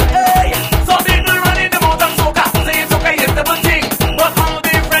want to hey. Some people running the mouth and soca, say it's okay, it's the thing. But all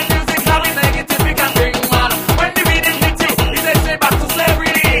different music, how we negative we can bring man. When the rhythm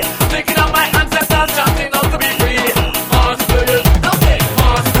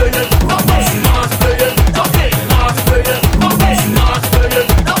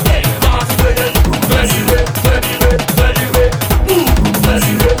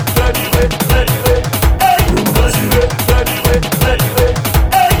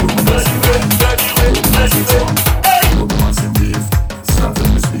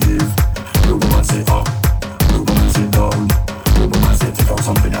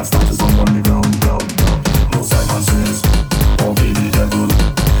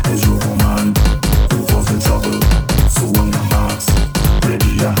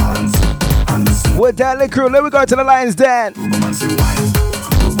Stanley crew, let me go to the Lions Den.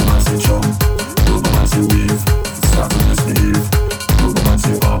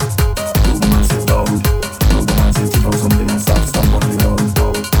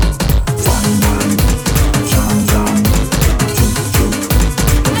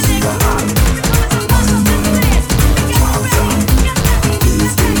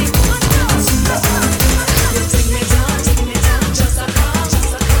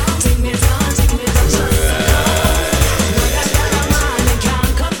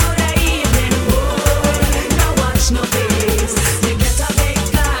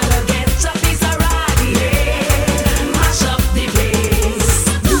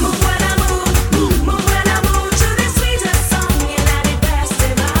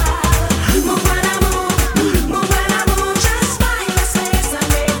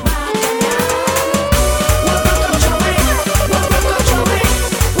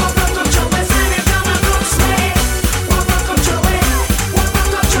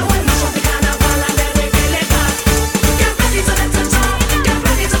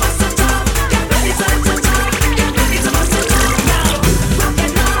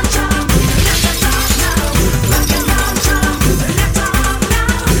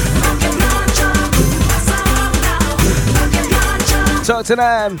 Talk to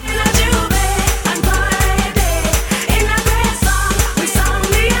them.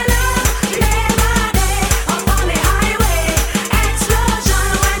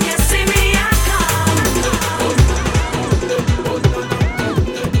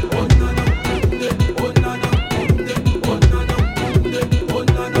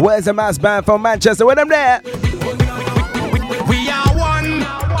 Where's the mass band from Manchester? When I'm there. We are one.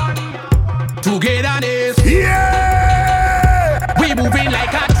 Togetherness. Yeah! We moving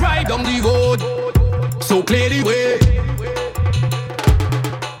like a tribe down the road. So clear the way.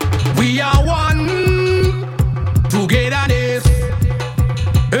 We are one. Togetherness.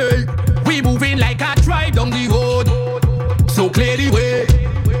 Hey. We moving like a tribe down the road. So clear the way.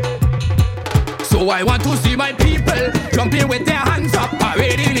 So I want to see my people jumping with their hands up,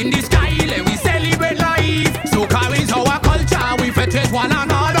 parading in the sky, and we celebrate life. So carries our culture, we fetish one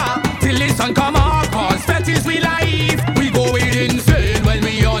another till the sun come out, cause fetish we life. We go insane when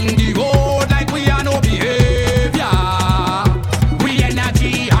we on the road, like we are no behavior. We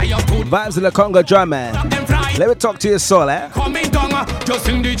energy high up to Vibes in the Congo drum, man. Let me talk to your soul, eh? coming down, just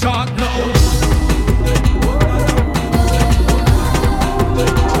in the chart now.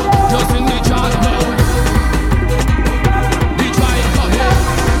 Just in the chart now.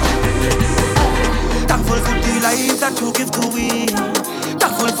 Thankful for the life that you give to we.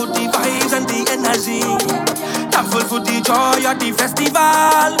 Thankful for the vibes and the energy. Thankful for the joy of the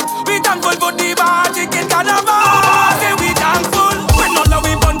festival. We thankful for the magic in carnival. Say we thankful when all our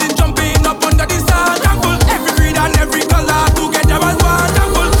we bonding jumping up under the sun. Thankful every creed and every color together as one.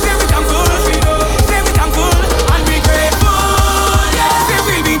 Thankful, say we thankful, say we thankful and we grateful. Yeah, say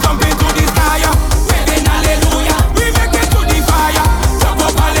we be jumping to the sky, waving hallelujah. We make it to the fire, jump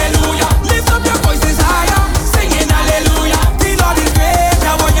up hallelujah. Lift up your voices higher, singing hallelujah. The Lord is great,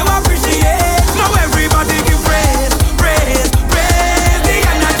 I want you to appreciate. Now everybody give praise, praise, praise. The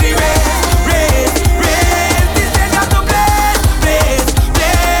energy raise, this day got to blaze,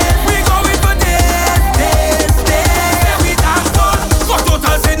 blaze. We going for this. Say we thankful for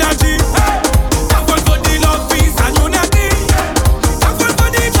total synergy. Thankful for the love, peace and unity. Thankful for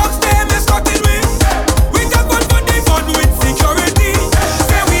the drugs them instructed we. We thankful for the fun with security.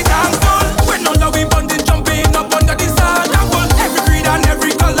 Say we thankful when all our we bonding jumping up under the sun. Thankful every creed and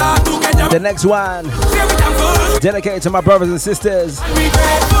every color together. The next one, Say we thankful. dedicated to my brothers and sisters. We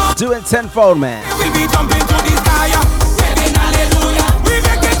grateful. Do it tenfold, man. We be jumping to the sky, waving hallelujah. We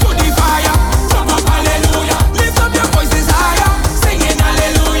make it to the fire, jump up hallelujah. Lift up your voices higher, singing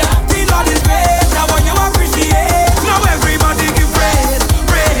hallelujah. The Lord is great, I want you to appreciate. Now everybody give praise,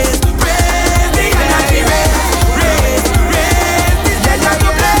 praise, praise. The energy raise, this day got to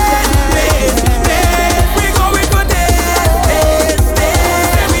blaze. We going for this.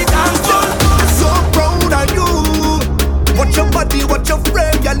 Say we thankful. So proud of you. Watch your body, watch your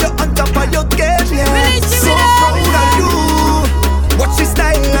frame, girl, you're on top of your game, yeah. So proud of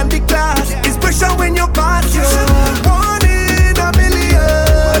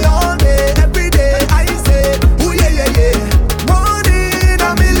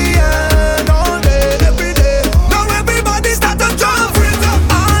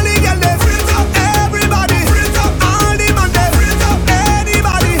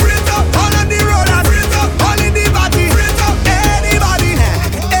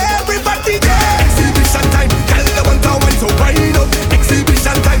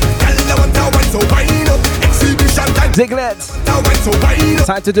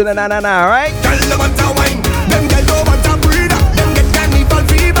Time to do the na-na-na, right? Tell them want to wine. Them girls don't want to breathe. Them get carnival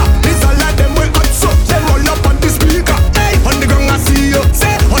fever. This all of them will hot so. Them all up on the speaker. Hey, on the ground I see you.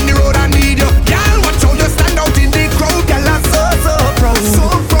 Say, on the road I need you. Girl, watch how you stand out in the crowd. Girl, I'm so proud. So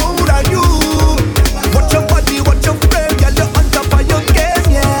proud of you. Watch your body, watch your frame. Girl, you're on top of your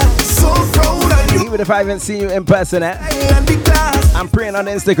game, yeah. So proud of you. Even if I haven't seen you in person, I'm praying on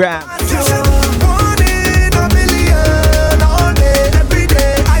Instagram.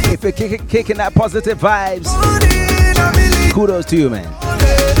 If you're kicking that positive vibes, kudos to you, man.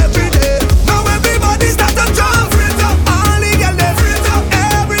 Now everybody start to jump. All the girls they freeze up.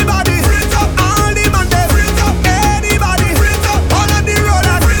 Everybody freeze up. All the man they freeze up. Anybody freeze up. All on the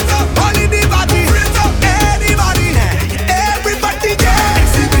rollers freeze up. All in the body freeze up. Anybody, everybody, yeah.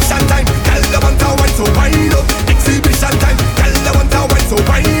 Exhibition time. Tell them want to wine so wind up. Exhibition time. Tell them want to wine so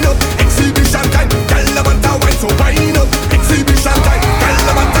wind up. Exhibition time. Tell them want to wine so wind up. Exhibition time. Tell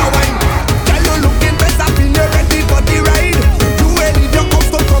them want to wine. Tell you looking best up in your ready for the ride. You ain't leave your house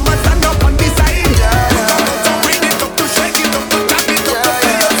to come and stand up on the side.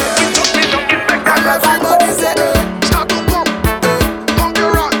 Everybody say, start to pump, pump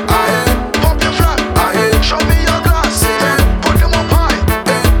your rock, pump your flat, show me your glass, put them up high,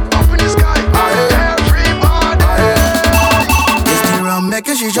 up in the sky, everybody. It's the rum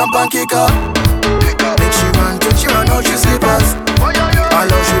making she jump and kick up, make she run till she run out she slippers.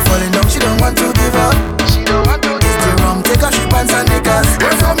 Although she falling down, she don't want to give up. It's the rum take her she pants and knickers.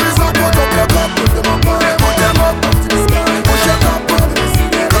 When some is up, put up your cup, put them up high, put them up to the sky, push your cup up,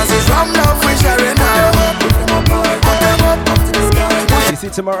 'cause it's rum love we sharing now. You see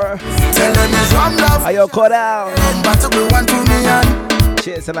tomorrow? Tell them it's rum love. Are you caught out? Number to be 1 to me and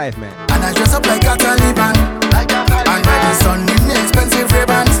cheers to life, man. And I dress up like a Taliban. And by the sun in the expensive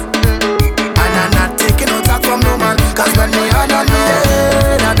ribbons. And I'm not taking no talk from no man. 'Cause when me hand on me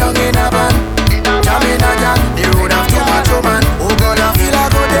head, I don't in a van. Jam in a jam, the road have too much woman. Oh God, I feel I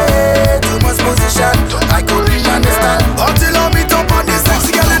go there, too much position. I couldn't understand until I meet up on this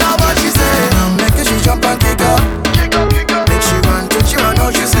sexy girl in a van. She say, make her she jump and kick up. Make she run till she run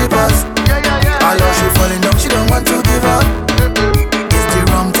out she slippers. Although she falling down, she don't want to give up. It's the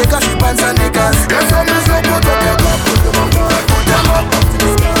rum take her she pants and knickers. If some is up, put up your cup, put them up, put them up to the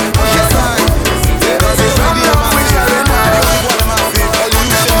sky. Yes, I. Because it's rum love we sharing now.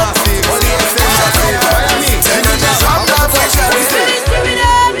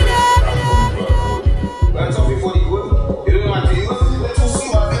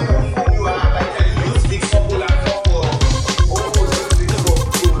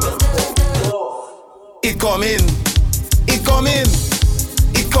 It coming, it coming,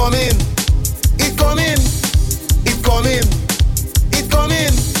 it coming, it coming, it coming, it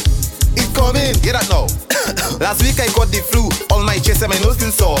coming, it coming. Hear that now? Last week I got the flu, all my chest and my nose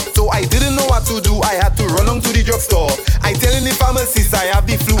still sore. So I didn't know what to do, I had to run on to the drugstore. I telling the pharmacist I have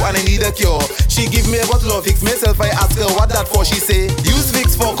the flu and I need a cure. She give me a bottle of Vicks, myself I ask her what that for. She say, use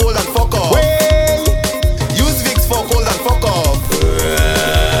Vicks for cold and fuck off. Use Vicks for cold and fuck off.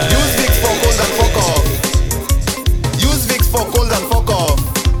 Use Vicks for cold and fuck off. Use Vicks for cold and fuck off.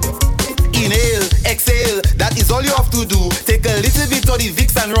 Inhale, exhale, that is all you have to do. Take a little bit of the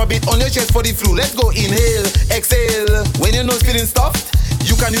Vicks and rub it on your chest for the flu. Let's go, inhale, exhale. When your nose feeling stuffed,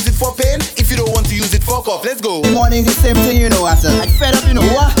 you can use it for pain. If you don't want to use it for cough, let's go. Morning the same thing, you know, I said. I fed up, you know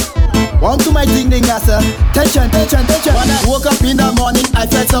what? Want to my ding ding, I said. Tension, tension, tension. When I woke up in the morning, I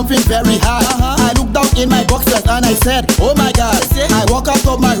felt something very hard. I looked down in my boxers and I said, oh my God. I walked out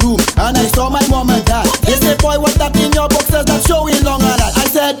of my room and I saw my mom and dad. They said, boy, what's that in your boxers that's showing long and that? I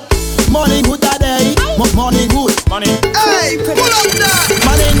said, morning good daddy, morning good. Morning. Hey, pull up that.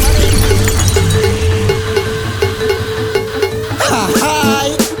 Morning. Hi.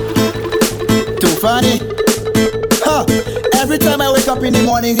 Too funny. Huh. Every time I wake up in the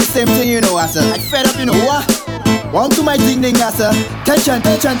morning, the same thing, you know, I said. I fed up, you know what? Want to my ding ding, I said. Tension,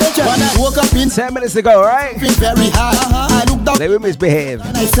 tension, tension. When I woke up in 10 minutes ago, right? Very hard. I looked down. They will misbehave.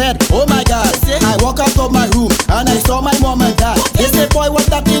 And I said, oh my God. I walked out of my room and I saw my mom and dad. They said, boy, what's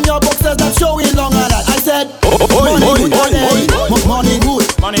that in your boxers that's showing long and that? I said, morning good daddy, morning good.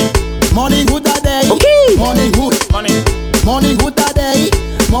 Morning good daddy. Okay. Morning good. Morning good daddy.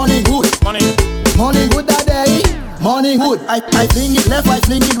 Morning good. Morning good daddy. Morning hood. I fling it left, I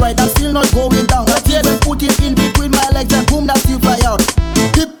fling it right. I'm still not going down. I tear and put it in between my legs and boom, that's you fly out.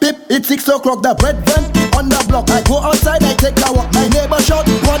 Pip pip, it's 6 o'clock. The bread went on the block. I go outside, I take a walk. My neighbor shout,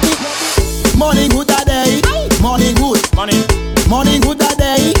 what it? Morning hood that day. Morning hood. Morning hood that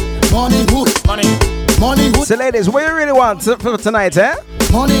day. Morning hood. Morning hood. So ladies, what do you really want for tonight, eh?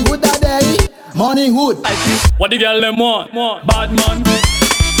 Morning hood that day. Morning Hood. What the girl them want? Bad man.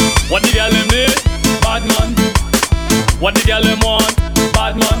 What the girl them need? Bad man. What the girl them want?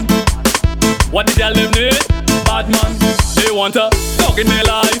 Bad man. What the girl them need? Bad man. They want a dog in their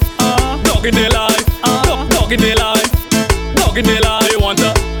life. Dog in their life. Dog in their life. Dog in their life. They want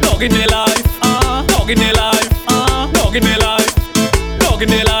a dog in their life. Dog in their life. Dog in their life. Dog in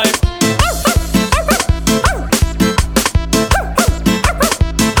their life.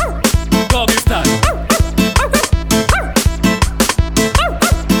 Doggy style.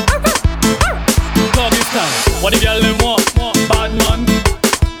 Doggy style. What the girl them want? Bad man.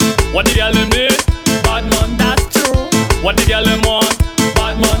 What the girl them need? Bad man. That's true. What the girl them want?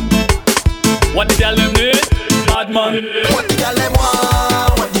 Bad man. What the girl them need? Bad man. What the girl them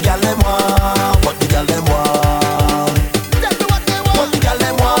want? What the girl them want? What the girl them want? What the girl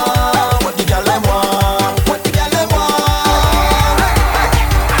them want? What the girl them want? What the girl them want?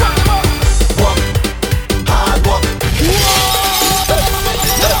 Work, hard work.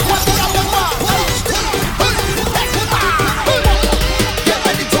 Get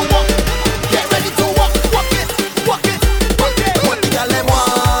ready to work. Get ready to work. Work it, work it, work it. What the girl them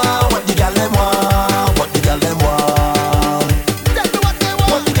want? What the girl them want? What the girl them want?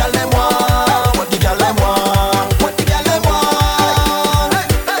 What the girl them want? What the girl them want? What the girl them want?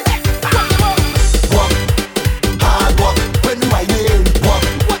 Work, hard work. When you are in work,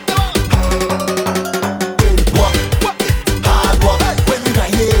 work, hard work. When you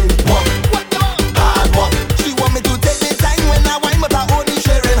are in work, hard work. She want me to take the time when I whine, but I only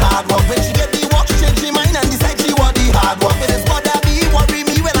sharing hard work. When she get the work, she change her mind and decide she want the hard work. It is bother me, worry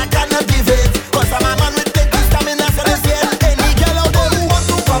me when I cannot give it. Cause I'm a man with plenty stamina, so this year any girl out there who want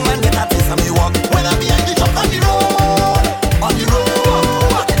to come and get a piece of me work. When I'm behind the truck on the road,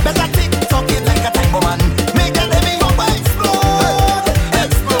 better tick tock it like a time bomb. Make that heavy up explode,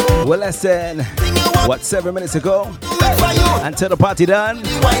 explode. Well, less than, 7 minutes ago? Until the party done.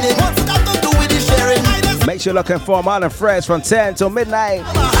 Make sure you look and form all and fresh from 10 till midnight.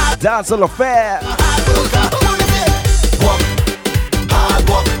 Dancehall affair. Hard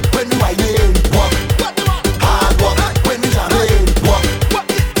work when you are in work. Hard work when you are in work.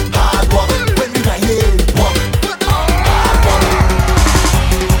 Hard work when you are in work.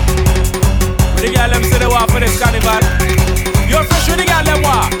 With the girl them say they want for this carnival. You're fresh with the girl them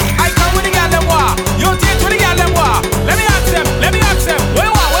want. I come with the girl them want. You take with the girl them want. Let me ask them. Where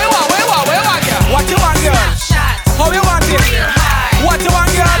you want, girl? What you want, girl? How you want it? What you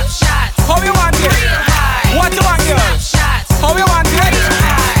want, girl? How you want it? What you want, girl? How you want it?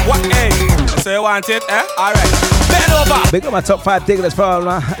 What, hey? So you want it, eh? Alright. Bend over. Big up my top 5 tickets from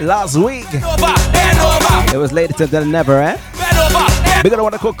last week. Bend over. It was later than never, eh? Bend over. Big up the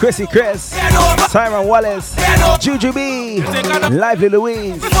one that called Chrissy Chris, Simon Wallace, Juju B, Lively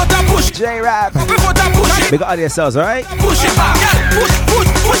Louise, J-Rap. Big up all yourselves, alright? Push it back.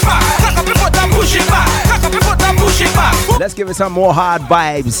 Push back. Cock up your foot and push it back. Cock up your foot and push it back. Let's give it some more hard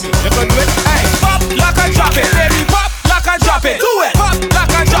vibes. You can do it. Hey, pop, lock and drop it, baby. Pop, lock and drop it. Do it. Pop,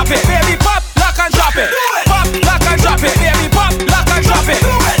 lock and drop it, baby. Pop, lock and drop it. Do it. Pop, lock and drop it, baby. Pop, lock and drop it. Do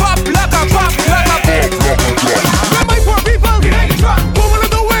it. Pop, lock and pop, lock and pop. Let my poor people get a drunk. Who wanna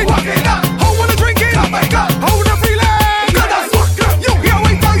do it? Walk it up. Who wanna drink it? Oh my God. Who wanna feel it? God, that's walk up. You hear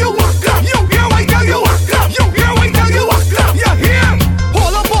I tell you walk up. You hear I tell you walk up. You hear I tell you walk up. You hear?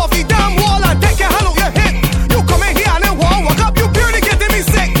 Hold up off the damn wall and take your hand out your hip. You come in here and then walk up. You barely getting me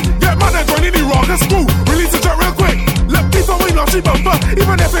sick. Get man and join in the rock and screw. Release the jet real quick. Let people win off the bumper,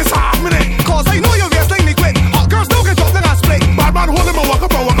 even if it's half minute. Cause I know you're wrestling me quick. Hot girls don't get dropped in a split. Bad man hold him and walk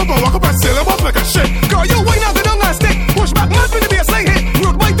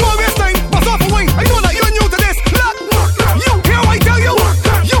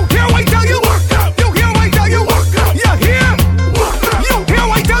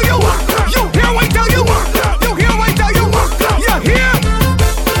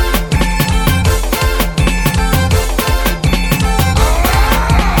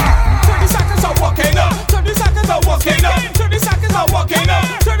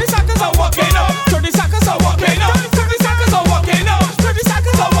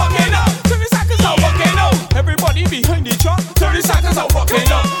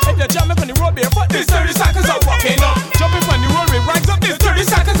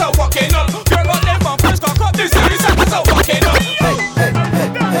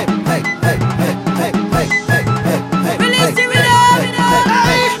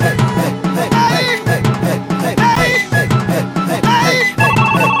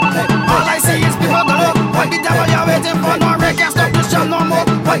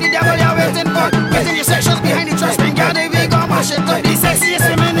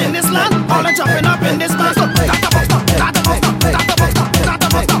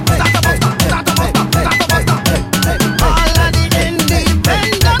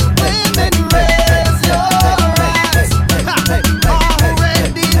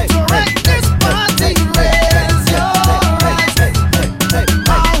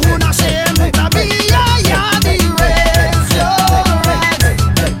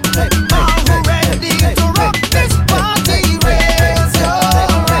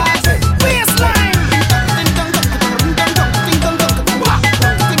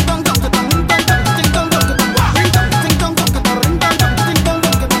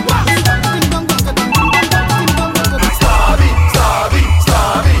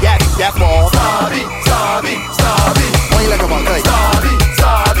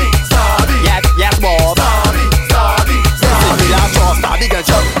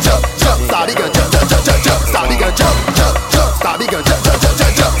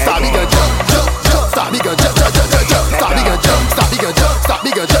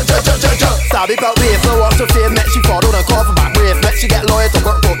gon' jump. Stabby pop wave, so what's her face? Make she follow the call for back wave. Make she get loyal to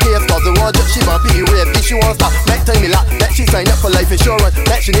work for case. Cause the one she want be rave. If she wants stop, make time me lap. Make she sign up for life insurance.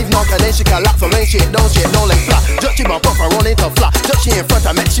 Make she need knock and then she can lap. So when shit down like flat. Just she want pop and run into flat. Just she in front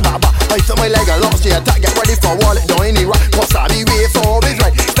and make she back. I took my leg and lost she attack. Get ready for wallet, don't any right. Cause Stabby wave always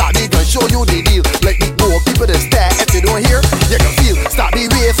right. Stabby gon' show you the deal. Like the more people that stare. If you don't hear, you can feel. Stabby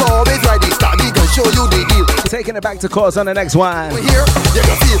wave always right. Stabby gon' show you the deal. Taking it back to course on the next one. Here, you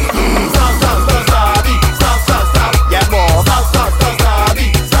can feel. Stop, Stabby. Stop. Yeah, more. Stop, Stabby.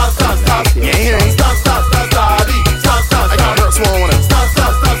 Stop. You ain't hearing. Stop, Stabby. Stop. I got her sworn on him. Stop,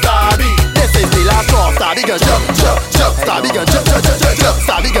 Stabby. This is the last call. Stabby gon' jump. Stabby gon' jump.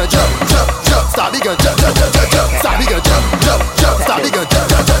 Stabby gon' jump. Stabby gon' jump. Stabby gon' jump. Stabby gon'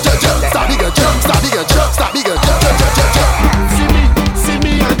 jump. Stabby gon' jump. Stabby gon' jump. Stabby gon' jump. See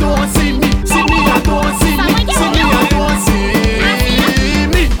me, I don't see me. See me, I don't see me. See me, I don't see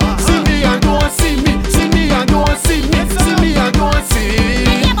me. See me, I don't see me. See me, I don't see me. See me, I don't see.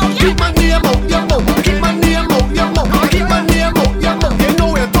 Keep my name out your mouth. Keep my name out your mouth. Keep my name out your mouth. You know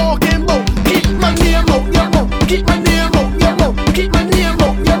what you're talking about. Keep my name out your mouth. Keep my name out your mouth. Keep my name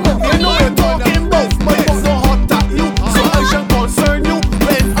out your mouth. You know what you're talking about. My boss so hot at you, so I shall concern you.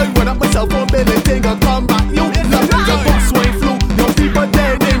 When I run up myself on belly thing and come back you. Love your boss swine flu. Your people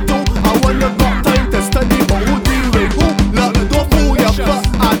dead in too. I want you got time to study, but who deal with who? Look, don't fool your butt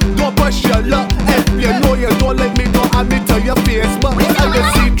and don't push your luck. If you know you don't like me, don't add me to your face. But I can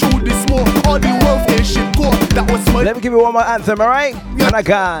see through the smoke. All the world is shit go. That was my. Let me give you one more anthem, alright? And I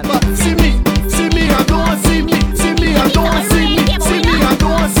can. See me, I don't see me. See me, I don't see me. See me, I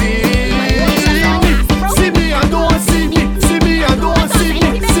don't see me. See me, I don't see me. See me, I don't see me.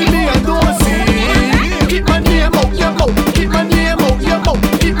 See me, I don't see. Keep my name out your mouth. Keep my name out your mouth.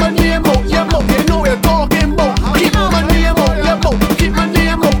 Keep my name out your mouth. You know you're talking about. Keep my name out your mouth. Keep my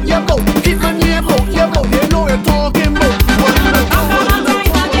name out your mouth. Keep my name out your mouth. You know you're talking about.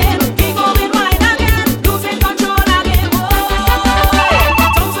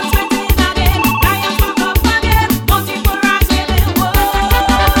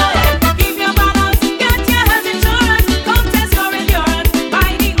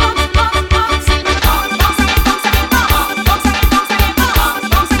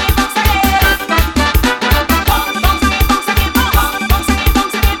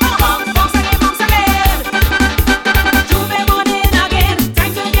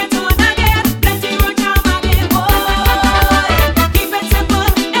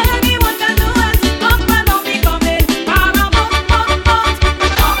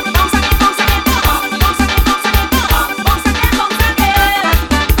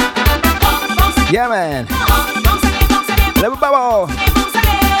 Yeah, man. Let me bubble.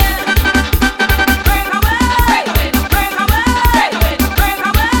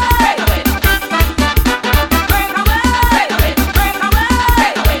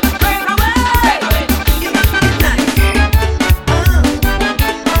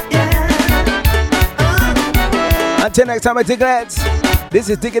 Until next time, I take it. This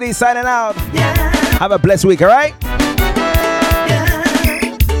is Diggity signing out. Have a blessed week, all right?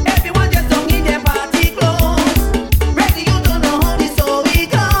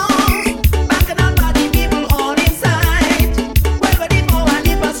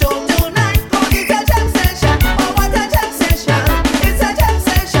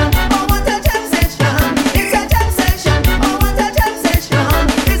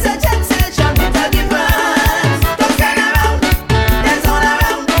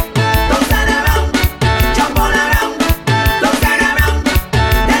 Jump all around.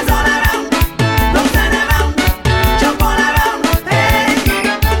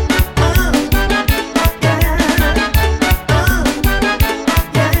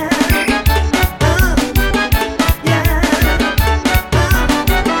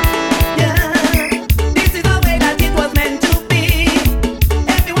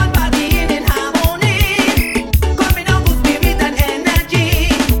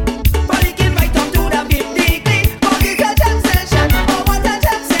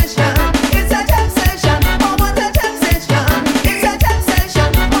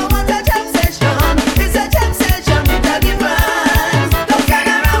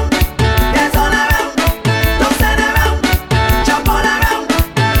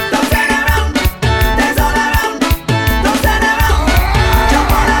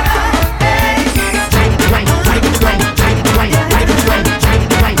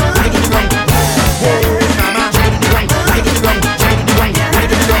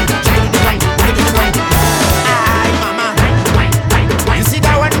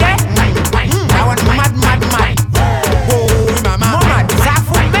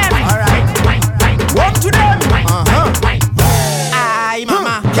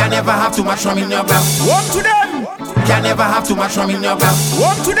 never have too much rum in your glass. Walk to them. Can never have too much rum in your glass.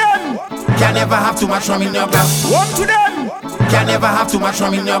 Walk to them. Can never have too much rum in your glass. Walk to them. Can never have too much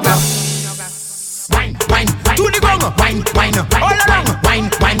rum in your glass. Wine, wine, wine, to the ground. Wine, wine, all around. Wine,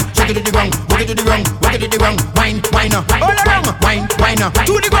 wine, shake it to the ground, walk it to the ground, walk it to the ground. Wine, wine, all around. Wine, wine,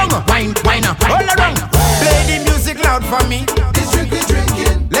 to the ground. Wine, wine, all around. Play the music loud for me. This drink we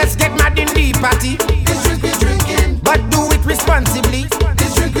drinking. Let's get mad in the party. This drink we drinking. But do it responsibly.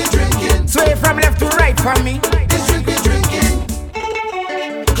 This drink we drinking. Sway from left to right for me. This drink we drinking.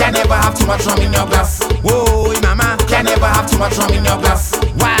 Can never have too much rum in your glass. Whoa, mama. Can never have too much rum in your glass.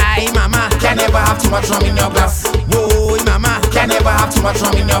 Why, mama? Can never have too much rum in your glass. Whoa, mama. Can never have too much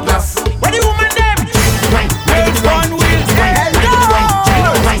rum in your glass. Where the woman them? Make one wheels.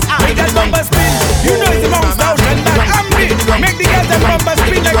 Make that bumper spin. You know it's the bounce down and that angry. Make the girls that bumper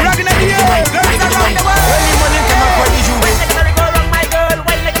spin like rockin' in the air. Girls around the world. Early morning come up for the juve. Wine like a merry-go-round, my girl.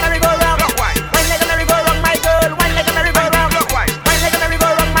 Wine like a merry-go-round. Wine like a merry-go-round, my girl. Wine like a merry-go-round. Wine like a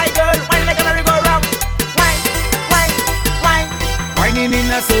merry-go-round, my girl. Wine like a merry-go-round. Wine, wine, wine. Whining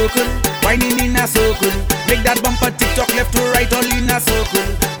in a circle, whining in a circle. Make that bumper tick-tock left to right all in a circle.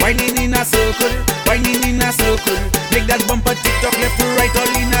 Whining in a circle, whining in a circle. Make that bumper tick-tock left to right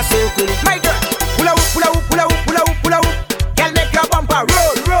all in a circle. My girl, pull out, pull out, pull out, pull out, pull out. girl, make your bumper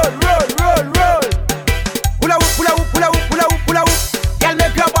roll, roll, roll, roll, roll. Pull out, pull out, pull out, pull out, pull out. Girl,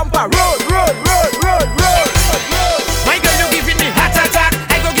 make your bumper roll, roll, roll, roll, roll. My girl, you giving me heart attack.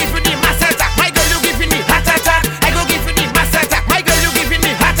 I go give you the mass attack. My girl, you giving me heart attack. I go give you the mass attack. My girl, you giving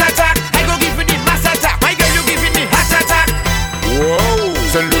me heart attack. I go give you the mass attack. My girl, you giving me heart attack. Whoa,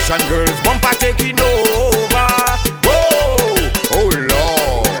 solution girls, Bumper taking over. whoa, oh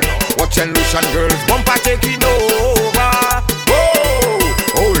Lord. Watch solution girls, Bumper taking over. whoa,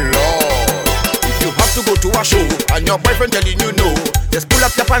 oh Lord. If you have to go to a show and your boyfriend telling you no, just pull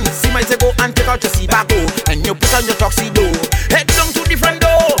up your pants, see my go and take out your C-bago, and you put on your tuxedo. Head down to the front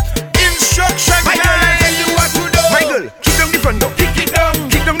door. Instruction. My girl, I tell you what to do. My girl, kick down the front door. Kick it down.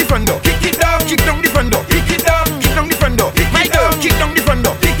 Kick down the front door. Kick it down. Kick down the front door. Kick it down. Kick down the front door. My girl, kick down the front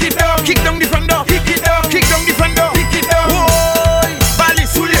door. kick it down. Kick down the front door. Kick it down. Kick down the front door. Kick it down. Boy, Bali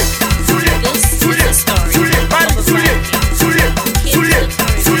Sule, Sule, Sule, Sule, Bali Sule, Sule, Sule,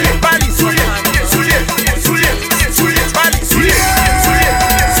 Sule, Bali Sule, Sule, Sule, Sule, Bali Sule, Sule,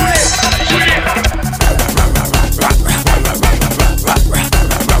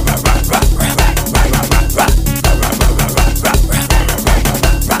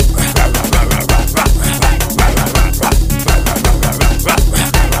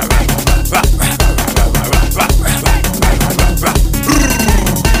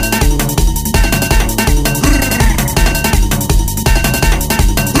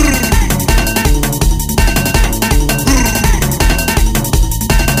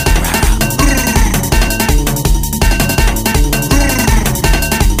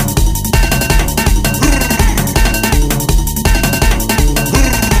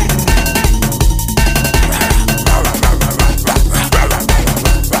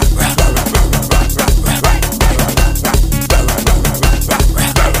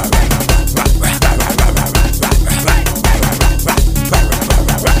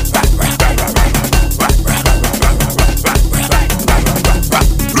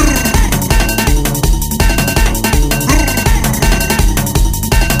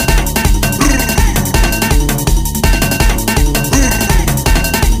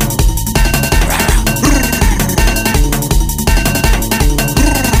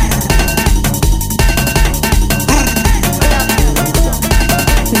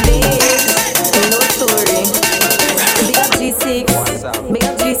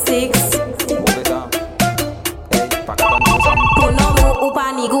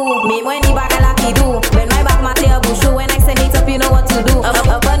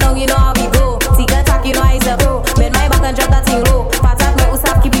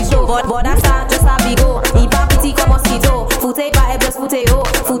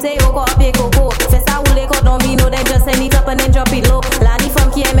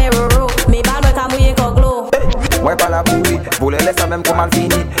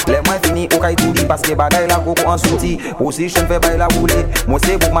 Position fait bail la rouler. Moi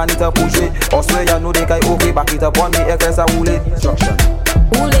c'est pour manita pour jouer. On se y'a nous des cailles ok. Back it up on me et fait ça rouler.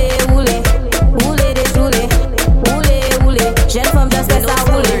 Roulez, roulez, roulez des roulez. Roulez, roulez, jeune femme just fait ça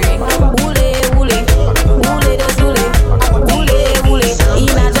rouler. Roulez, roulez, roulez des roulez. Roulez, roulez,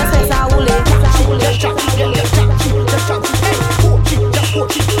 il a just fait ça rouler.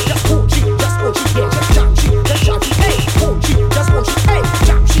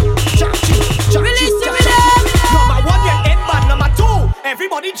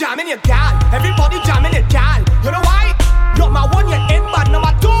 Everybody jam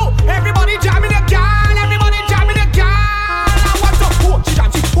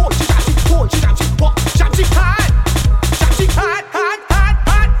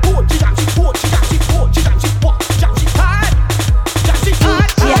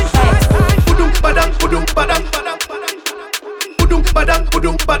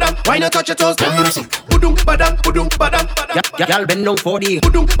badam. Why not touch your toes? Budum badam, budum badam. Y'all bend down for the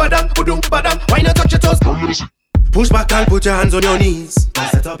budum badam. Why not touch your toes? Push back and put your hands on your knees.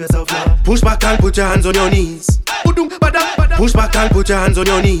 Set up yourself now. Push back and put your hands on your knees. Budum badam. Push back and put your hands on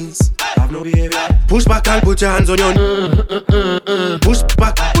your knees. Have no behavior. Push back and put your hands on your knees. Push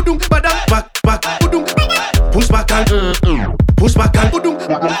back, budum badam. Back, budum. Push back and push back and budum.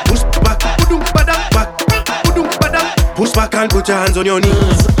 Push back, budum badam. Back, budum badam. Push back and put your hands on your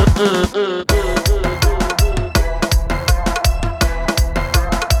knees.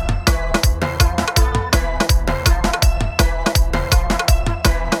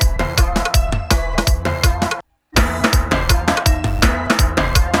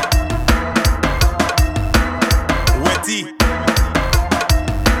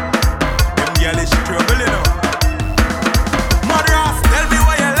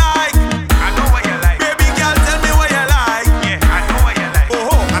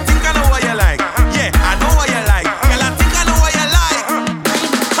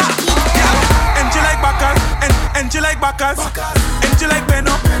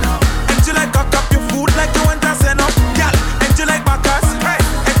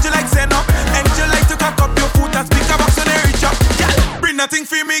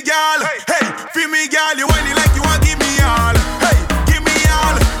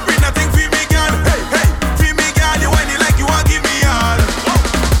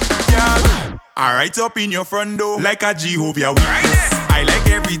 Up in your front door like a Jehovah Witness. I like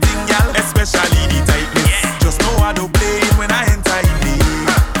everything, y'all, especially the tightness. Just know how to play it when I enter in it.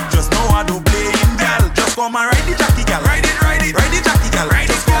 Just know how to play it, y'all. Just come and ride the jockey, gal. Ride it, ride the jockey, gal.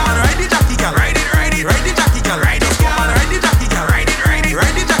 Just come and ride the jockey, gal. Ride the jockey, gal. Just come and ride the jockey, gal. Ride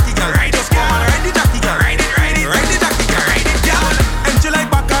the jockey, gal. Just come and ride the jockey, gal. Ride the jockey, gal. Ride it, gal. And you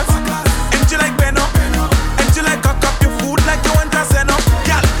like Bacchus, and you like Beno, and you like cock up your food like you want to send up,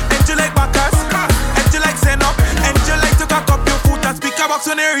 gal. And you like Bacchus. Box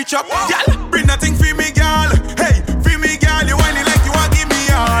when they reach up, y'all. Bring that thing for me, girl. Hey, for me, girl. You whining like you want give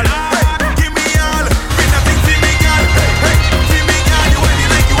me all. Hey, give me all. Bring that thing for me, girl. Hey, for me, girl. You whining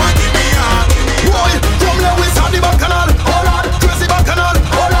like you want give me all. Boy, from Lewis on the bacchanal. Oh Lord, crazy bacchanal.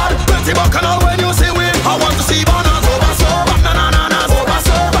 Oh Lord, plenty bacchanal. When you say we, I want to see bananas over so, bananas over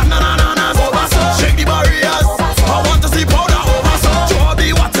so, bananas over so. Shake the barriers. I want to see powder over so. Draw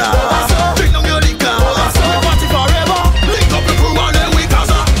the water. Drink down your liquor. Party forever. Link up the crew and then we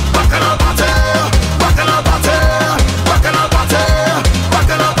Bacchanal party, bacchanal party, bacchanal party,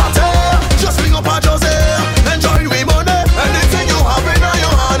 bacchanal party. Just bring up a Jose, enjoy we money, anything you have in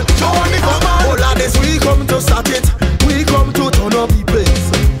your hand. Join me come on. Oh Lord, this we come to start it. We come to turn up the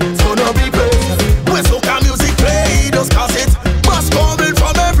place, turn up the place. When soca music play, just cause it must coming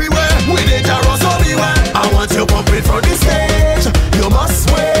from everywhere. We dangerous everywhere. I want you pumping from the stage. You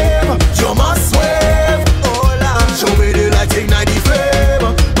must wave, you must wave. Oh Lord, show me the light, ignite the flame.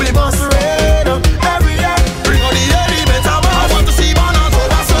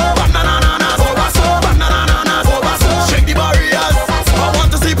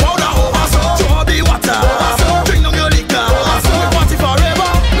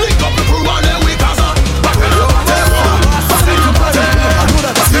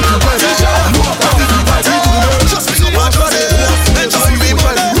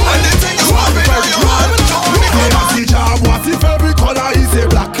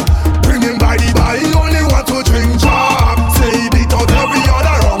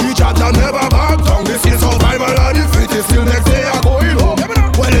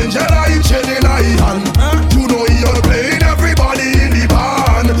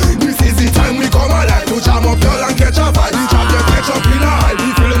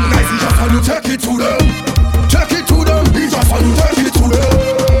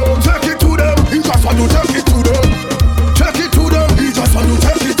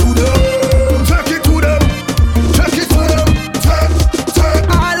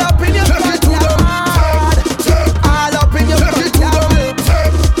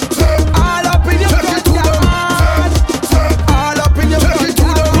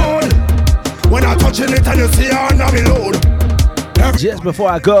 Just before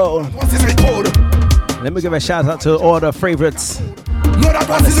I go, let me give a shout out to all the favorites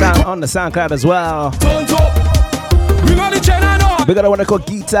on the SoundCloud as well. Big up the one that called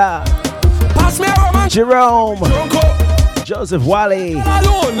Guitar, Jerome, Joseph Wally,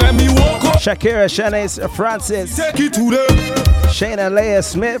 Shakira, Shanice, Francis, Shayna Leah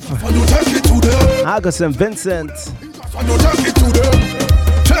Smith, Augustin Vincent,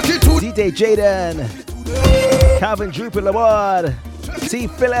 DJ Jaden, Calvin Drupal Award, T.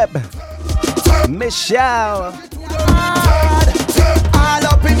 Phillip, Michelle. All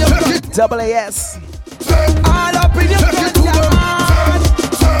up AAS. All up in your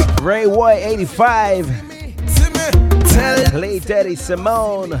Ray White 85. Tell Clay Daddy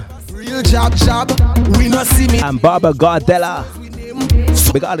Simone. real job, we not see me. And Barbara Gardella.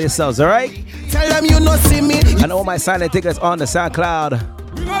 Big all yourselves, alright? Tell them you not see me. And all my silent tickets on the SoundCloud,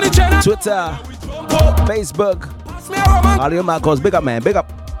 Twitter, Facebook. All your Marcos, big up, man, big up.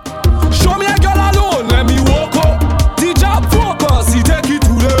 Show me